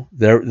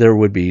 There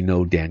would be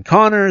no Dan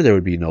Connor, there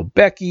would be no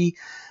Becky,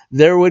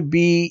 there would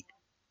be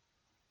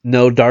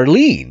no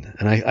Darlene.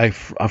 And I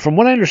from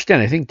what I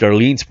understand, I think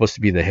Darlene's supposed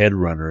to be the head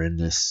runner in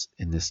this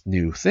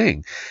new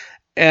thing.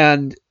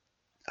 And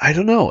I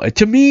don't know.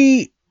 To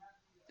me,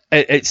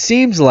 it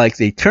seems like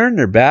they turned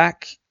their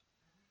back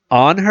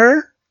on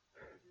her,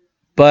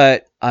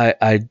 but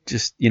I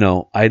just,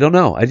 I don't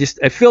know.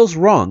 It feels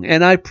wrong,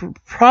 and I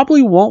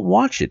probably won't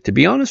watch it, to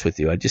be honest with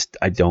you.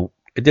 I don't.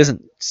 It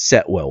doesn't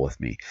set well with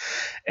me.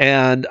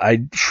 And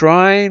I'm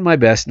trying my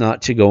best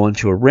not to go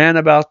into a rant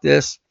about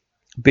this,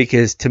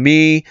 because to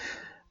me,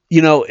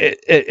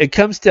 it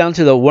comes down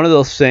to one of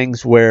those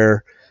things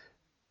where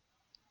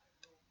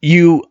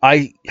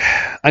I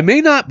may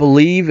not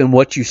believe in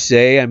what you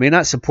say, I may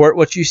not support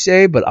what you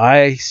say, but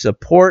I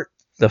support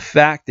the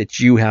fact that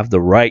you have the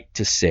right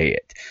to say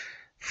it.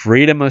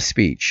 Freedom of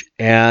speech.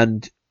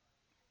 And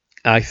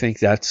I think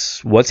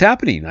that's what's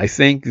happening. I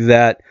think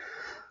that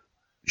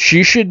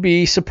she should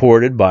be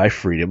supported by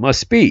freedom of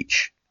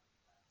speech.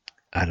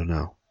 I don't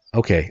know.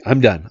 Okay, I'm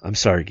done. I'm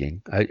sorry,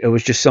 gang. It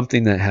was just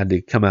something that had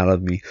to come out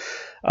of me.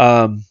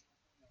 I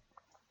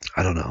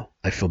don't know.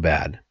 I feel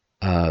bad.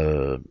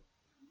 I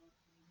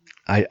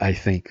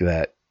think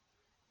that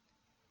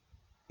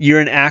you're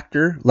an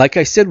actor, like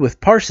I said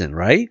with Parson,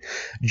 right?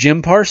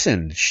 Jim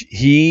Parson,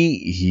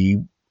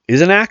 he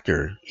is an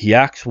actor. He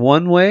acts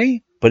one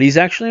way, but he's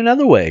actually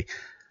another way.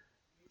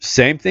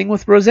 Same thing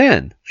with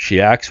Roseanne. She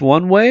acts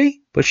one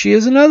way, but she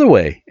is another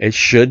way. It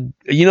should,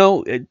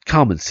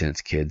 common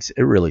sense, kids.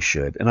 It really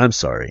should. And I'm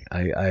sorry.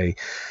 I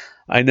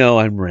know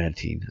I'm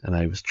ranting, and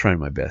I was trying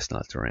my best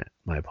not to rant.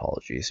 My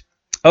apologies.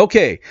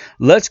 Okay,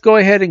 let's go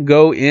ahead and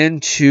go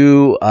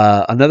into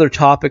another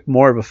topic,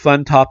 more of a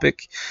fun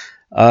topic.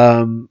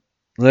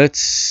 Let's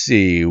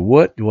see.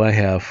 What do I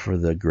have for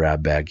the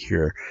grab bag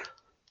here?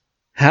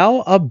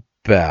 How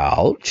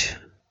about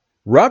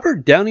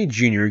Robert Downey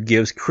Jr.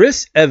 gives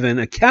Chris Evans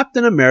a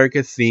Captain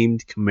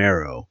America-themed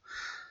Camaro?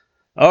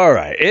 All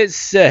right, it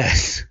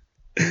says,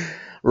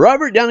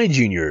 Robert Downey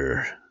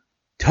Jr.,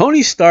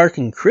 Tony Stark,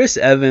 and Chris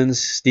Evans,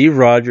 Steve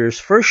Rogers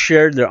first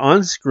shared their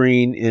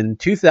on-screen in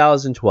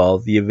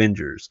 2012, The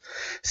Avengers.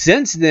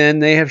 Since then,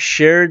 they have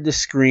shared the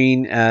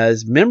screen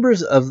as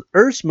members of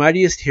Earth's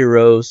Mightiest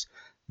Heroes,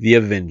 The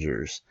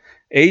Avengers,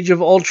 Age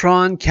of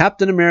Ultron,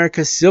 Captain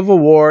America, Civil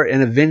War,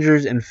 and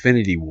Avengers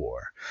Infinity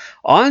War.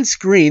 On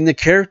screen, the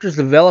characters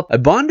develop a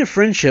bond of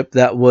friendship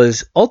that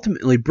was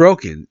ultimately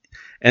broken,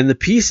 and the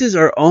pieces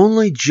are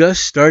only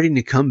just starting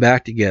to come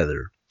back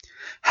together.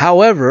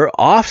 However,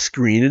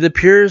 off-screen, it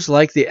appears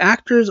like the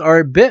actors are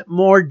a bit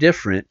more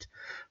different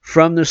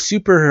from the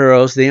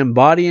superheroes they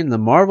embody in the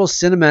Marvel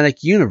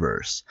Cinematic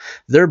Universe.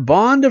 Their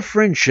bond of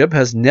friendship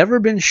has never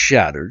been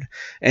shattered,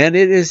 and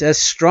it is as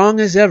strong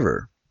as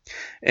ever.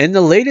 In the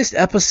latest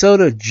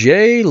episode of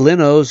Jay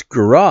Leno's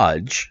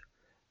Garage,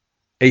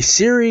 a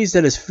series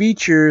that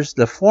features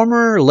the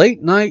former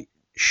late night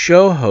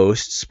show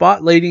host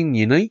spotlighting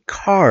unique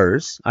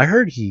cars. I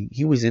heard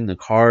he was into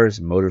cars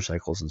and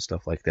motorcycles and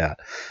stuff like that.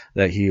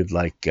 That he would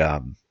like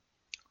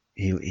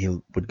he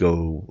would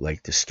go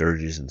like to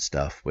Sturgis and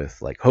stuff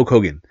with like Hulk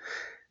Hogan,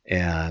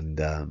 and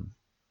it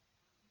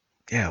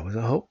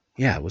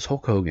was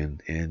Hulk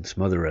Hogan and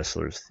some other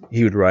wrestlers.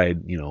 He would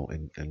ride,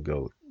 and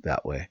go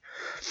that way.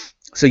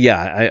 So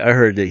yeah, I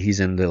heard that he's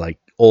into like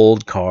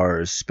old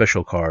cars,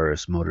 special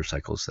cars,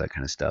 motorcycles, that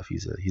kind of stuff.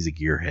 He's a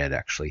gearhead,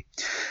 actually.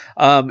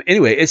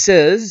 Anyway, it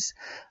says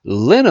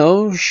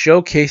Leno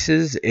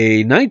showcases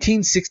a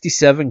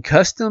 1967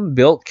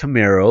 custom-built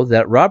Camaro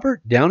that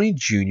Robert Downey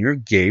Jr.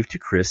 gave to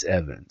Chris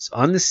Evans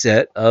on the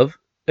set of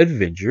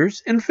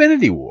Avengers: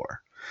 Infinity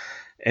War,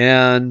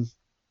 and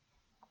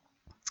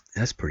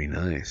that's pretty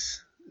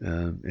nice.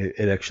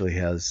 It actually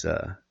has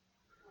a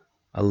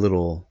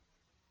little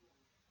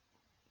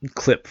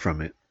clip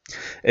from it.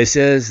 It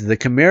says the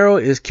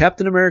Camaro is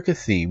Captain America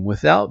themed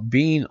without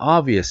being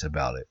obvious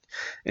about it.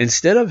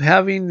 Instead of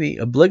having the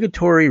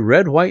obligatory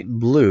red, white, and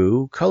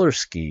blue color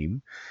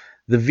scheme,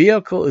 the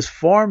vehicle is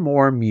far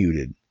more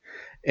muted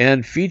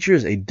and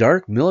features a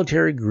dark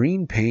military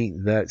green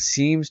paint that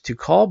seems to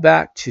call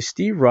back to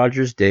Steve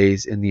Rogers'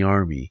 days in the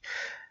Army.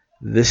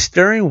 The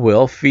steering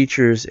wheel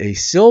features a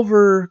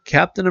silver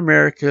Captain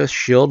America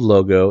shield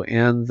logo,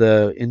 and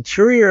the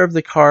interior of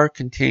the car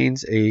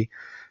contains a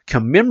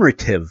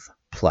commemorative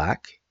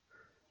plaque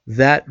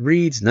that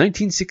reads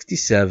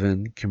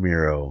 1967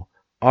 Camaro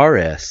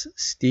RS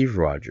Steve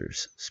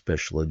Rogers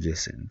Special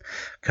Edition,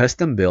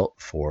 custom built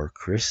for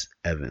Chris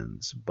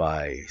Evans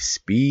by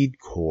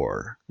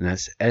Speedcore. And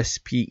that's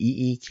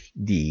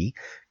SPEEDKORE.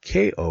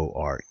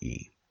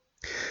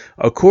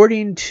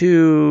 According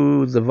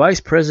to the vice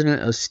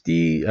president of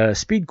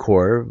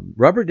Speedcore,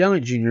 Robert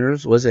Downey Jr.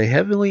 was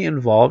heavily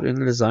involved in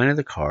the design of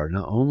the car.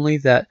 Not only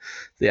that,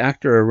 the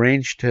actor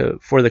arranged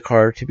for the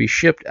car to be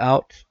shipped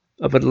out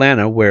of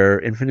Atlanta, where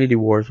Infinity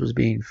Wars was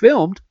being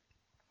filmed.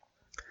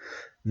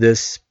 The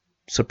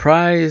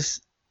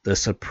surprise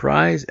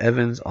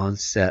Evans on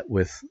set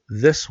with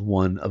this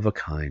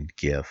one-of-a-kind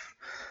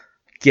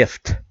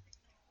gift.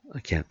 I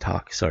can't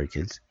talk. Sorry,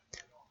 kids.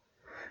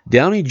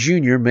 Downey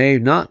Jr. may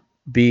not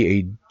be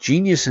a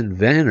genius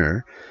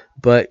inventor,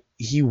 but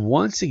he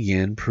once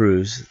again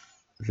proves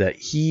that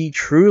he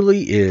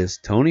truly is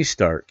Tony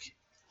Stark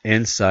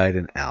inside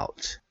and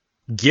out.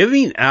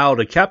 Giving out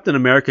a Captain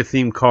America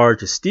themed car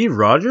to Steve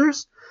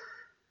Rogers?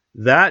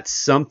 That's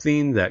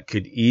something that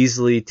could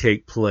easily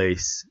take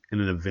place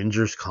in an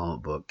Avengers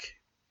comic book.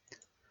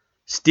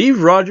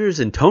 Steve Rogers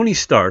and Tony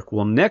Stark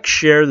will next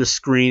share the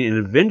screen in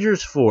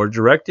Avengers 4,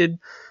 directed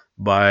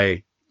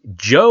by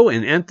Joe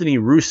and Anthony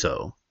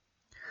Russo.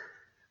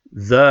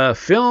 The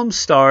film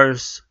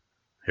stars,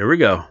 here we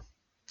go,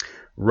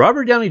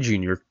 Robert Downey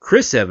Jr.,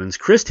 Chris Evans,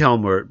 Chris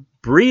Helmert,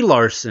 Brie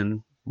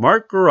Larson,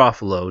 Mark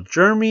Ruffalo,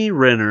 Jeremy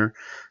Renner,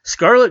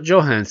 Scarlett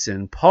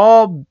Johansson,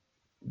 Paul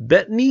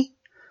Bettany,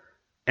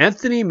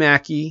 Anthony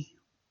Mackie,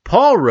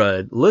 Paul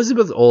Rudd,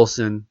 Elizabeth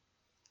Olsen,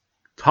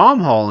 Tom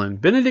Holland,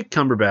 Benedict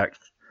Cumberbatch,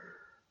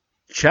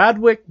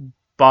 Chadwick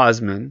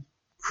Boseman,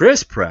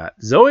 Chris Pratt,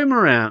 Zoe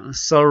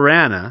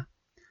Sarana,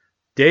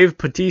 Dave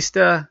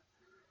Bautista,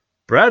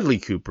 Bradley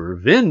Cooper,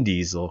 Vin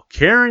Diesel,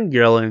 Karen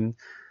Gillan,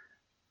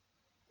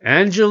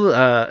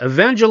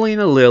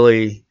 Evangelina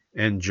Lilly,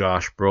 and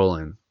Josh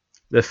Brolin.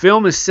 The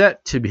film is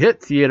set to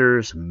hit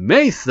theaters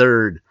May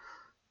 3rd,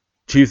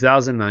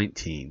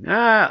 2019.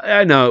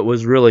 I know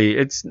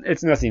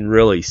it's nothing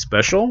really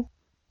special,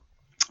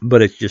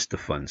 but it's just a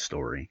fun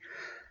story.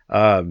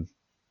 It's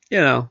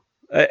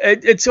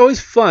always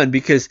fun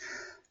because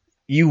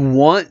you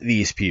want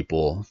these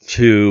people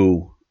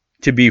to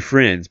be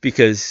friends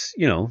because,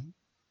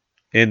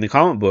 in the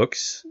comic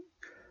books,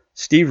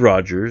 Steve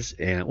Rogers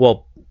and,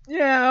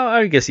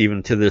 I guess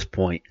even to this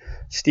point,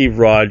 Steve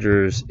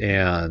Rogers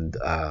and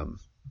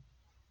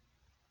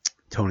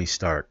Tony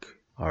Stark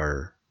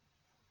are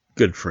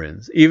good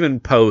friends. Even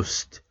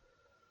post,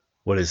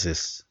 what is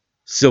this,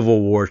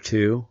 Civil War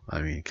II?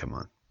 I mean, come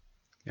on.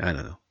 I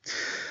don't know.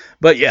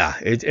 But yeah,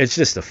 it's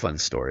just a fun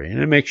story.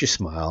 And it makes you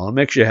smile. It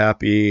makes you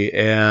happy.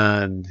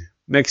 And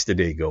makes the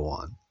day go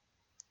on.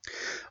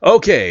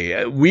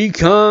 Okay, we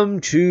come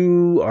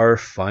to our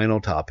final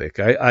topic.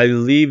 I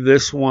leave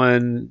this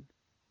one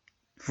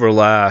for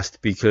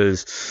last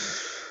because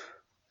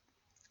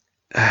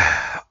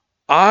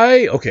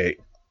I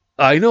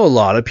know a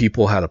lot of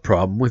people had a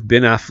problem with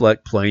Ben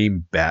Affleck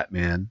playing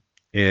Batman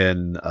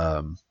in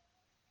the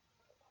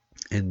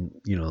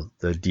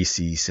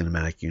DC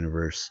cinematic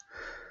universe.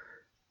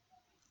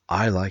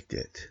 I liked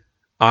it.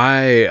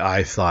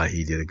 I thought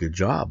he did a good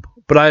job.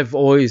 But I've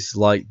always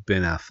liked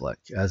Ben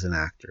Affleck as an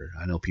actor.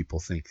 I know people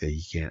think that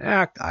he can't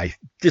act. I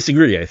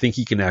disagree. I think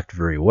he can act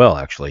very well,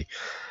 actually.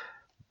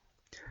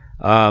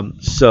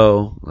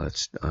 So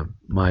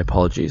my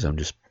apologies. I'm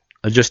just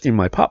adjusting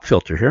my pop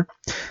filter here.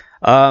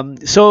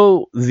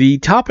 So the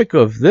topic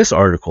of this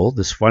article,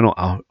 this final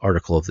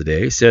article of the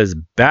day, says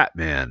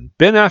Batman.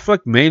 Ben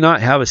Affleck may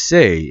not have a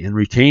say in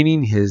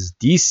retaining his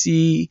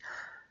DC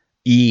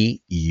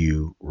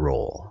EU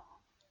role.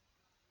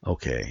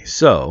 Okay,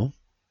 so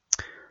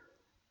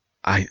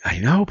I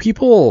know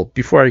people,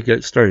 before I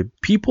get started,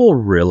 people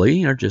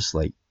really are just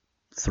like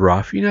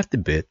frothing at the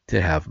bit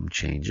to have him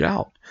change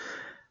out.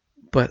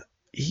 But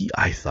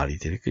I thought he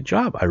did a good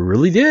job. I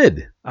really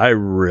did. I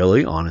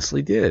really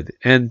honestly did.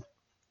 And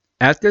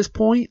at this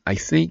point, I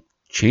think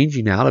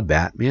changing out a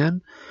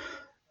Batman,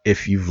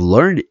 if you've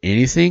learned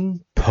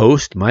anything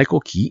post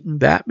Michael Keaton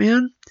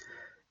Batman,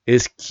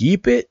 is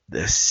keep it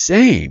the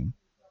same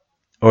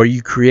or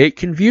you create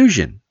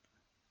confusion.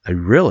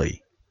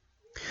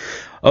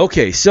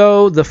 Okay,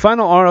 so the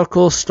final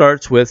article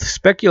starts with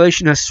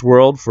speculation has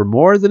swirled for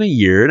more than a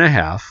year and a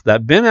half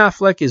that Ben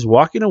Affleck is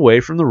walking away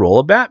from the role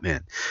of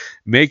Batman,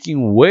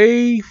 making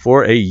way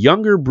for a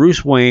younger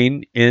Bruce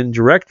Wayne in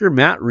director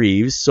Matt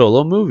Reeves'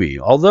 solo movie.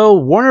 Although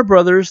Warner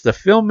Brothers, the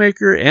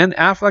filmmaker, and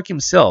Affleck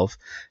himself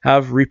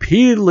have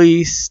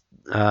repeatedly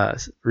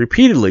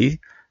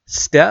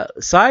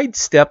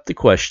sidestepped the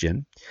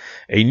question,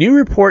 a new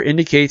report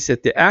indicates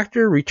that the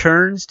actor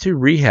returns to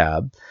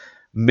rehab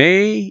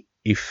may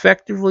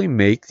effectively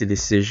make the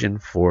decision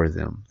for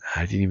them.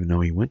 I didn't even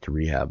know he went to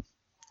rehab.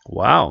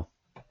 Wow.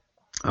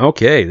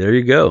 Okay, there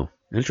you go.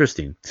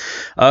 Interesting.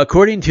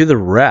 According to The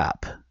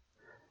Wrap,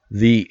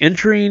 the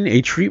entering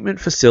a treatment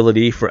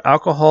facility for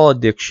alcohol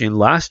addiction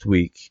last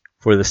week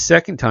for the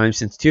second time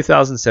since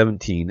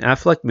 2017,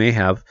 Affleck may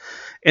have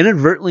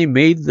inadvertently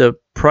made the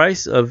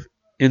price of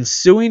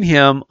ensuing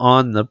him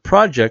on the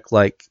project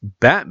like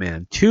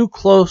Batman too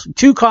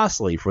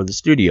costly for the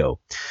studio.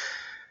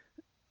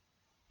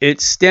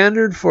 It's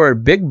standard for a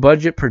big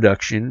budget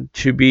production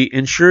to be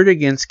insured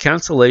against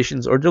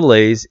cancellations or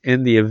delays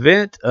in the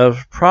event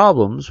of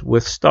problems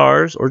with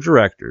stars or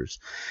directors.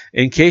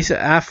 In case of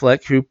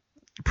Affleck, who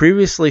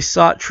previously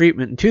sought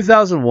treatment in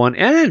 2001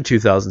 and in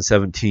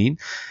 2017,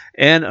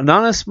 an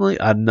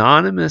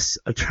anonymous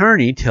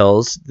attorney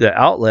tells the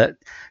outlet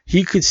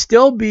he could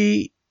still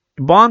be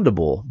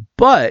bondable,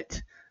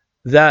 but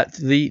that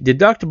the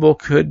deductible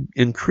could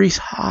increase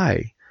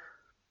high,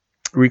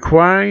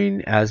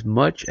 requiring as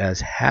much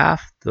as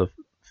half the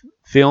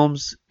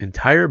film's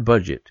entire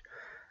budget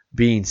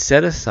being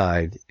set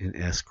aside in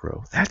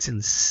escrow. That's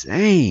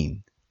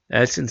insane.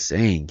 That's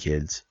insane,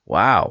 kids.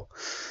 Wow.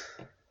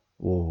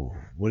 Whoa.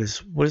 What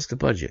is the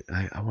budget?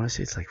 I want to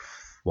say it's like,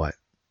 what?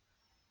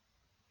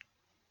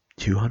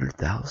 200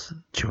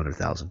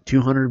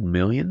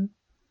 million?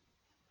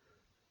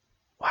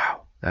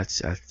 Wow.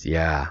 That's a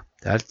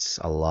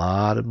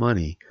lot of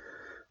money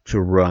to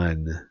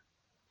run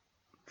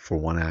for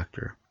one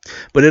actor.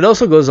 But it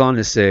also goes on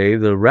to say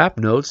the Wrap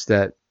notes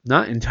that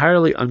not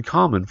entirely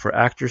uncommon for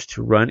actors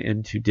to run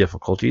into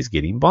difficulties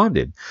getting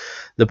bonded.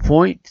 The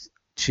point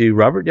to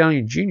Robert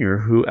Downey Jr.,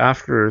 who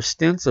after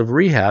stints of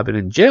rehab and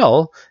in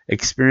jail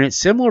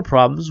experienced similar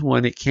problems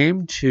when it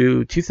came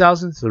to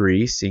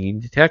 2003 Singing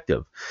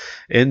Detective.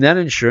 In that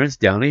insurance,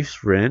 Downey's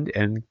friend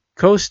and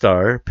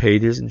co-star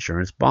paid his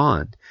insurance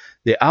bond.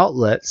 The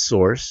outlet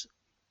source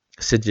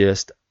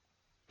suggests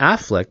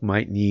Affleck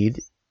might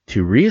need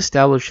to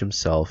reestablish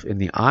himself in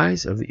the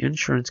eyes of the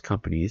insurance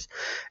companies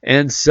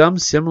and some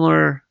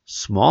similar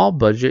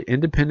small-budget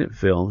independent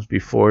films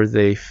before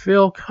they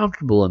feel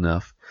comfortable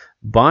enough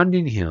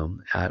bonding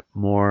him at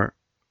more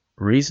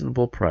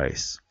reasonable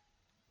price.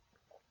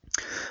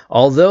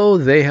 Although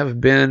there have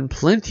been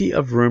plenty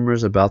of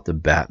rumors about the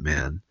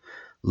Batman,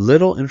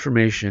 little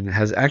information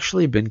has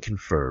actually been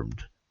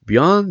confirmed.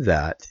 Beyond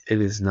that,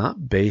 it is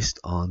not based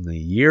on the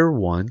Year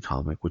One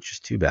comic, which is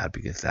too bad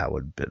because that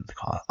would have been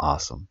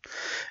awesome,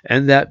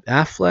 and that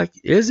Affleck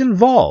is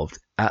involved,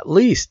 at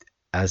least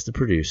as the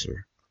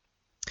producer.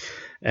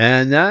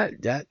 And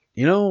that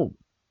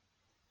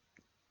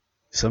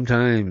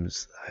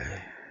sometimes,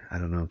 I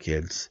don't know,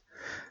 kids.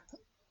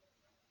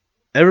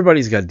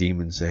 Everybody's got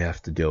demons they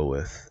have to deal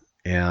with,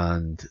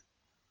 and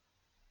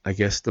I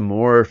guess the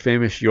more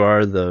famous you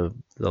are, the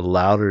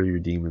louder your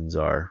demons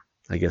are,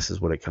 I guess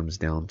is what it comes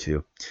down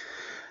to.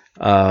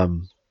 I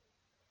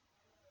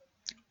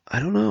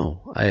don't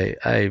know.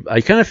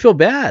 I kind of feel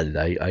bad.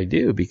 I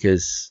do,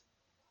 because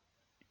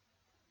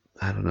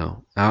I don't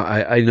know.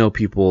 I know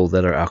people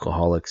that are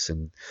alcoholics,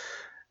 and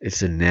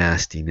it's a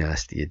nasty,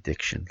 nasty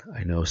addiction.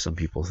 I know some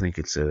people think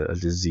it's a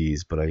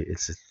disease, but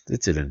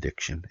it's an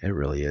addiction. It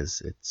really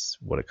is. It's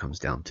what it comes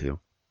down to.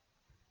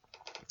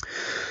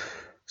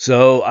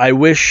 So I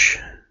wish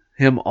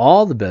him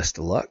all the best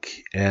of luck,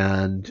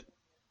 and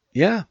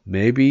yeah,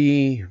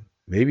 maybe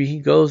he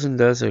goes and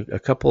does a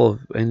couple of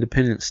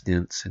independent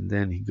stints, and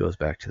then he goes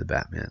back to the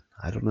Batman.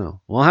 I don't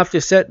know. We'll have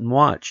to sit and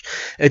watch.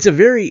 It's a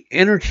very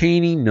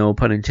entertaining, no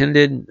pun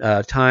intended,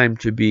 time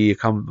to be a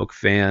comic book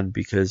fan,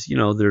 because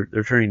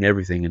they're turning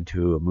everything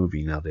into a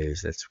movie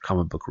nowadays that's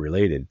comic book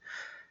related,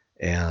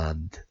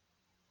 and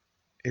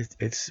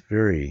it's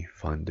very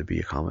fun to be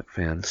a comic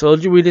fan. So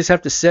we just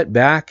have to sit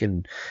back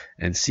and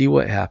see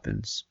what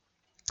happens.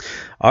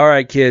 All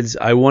right, kids,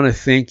 I want to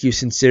thank you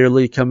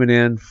sincerely coming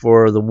in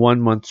for the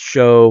 1 month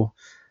show.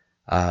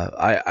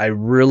 I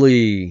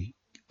really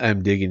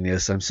am digging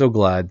this. I'm so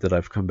glad that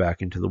I've come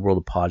back into the world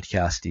of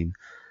podcasting.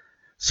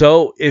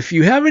 So if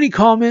you have any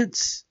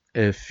comments,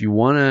 if you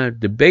want to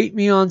debate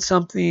me on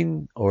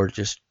something, or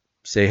just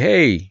say,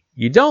 hey,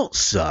 you don't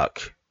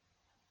suck,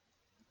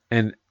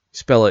 and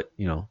spell it,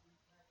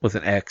 with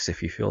an X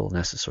if you feel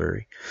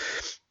necessary,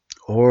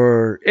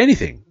 or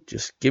anything,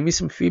 just give me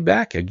some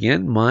feedback.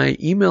 Again, my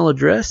email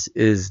address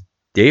is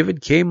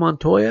David K.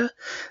 Montoya.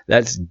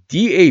 That's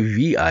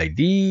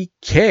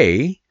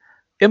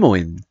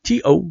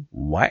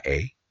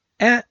DavidKMontoya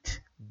at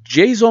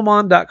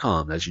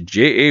jayzomon.com. That's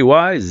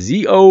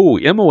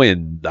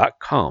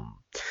JAYZOMON.com.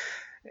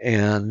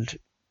 And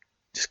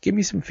just give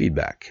me some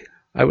feedback.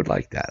 I would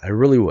like that. I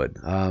really would.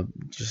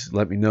 Just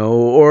let me know.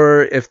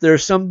 Or if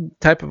there's some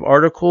type of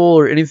article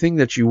or anything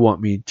that you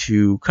want me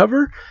to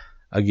cover,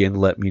 again,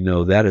 let me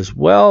know that as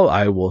well.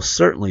 I will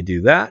certainly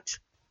do that.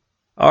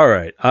 All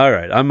right.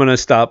 I'm going to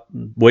stop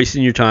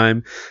wasting your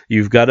time.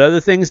 You've got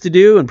other things to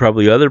do and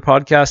probably other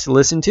podcasts to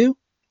listen to.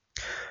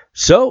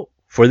 So,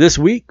 for this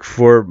week,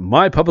 for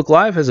my public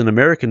life as an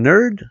American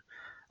nerd,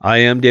 I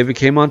am David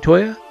K.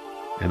 Montoya,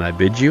 and I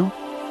bid you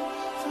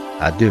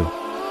adieu.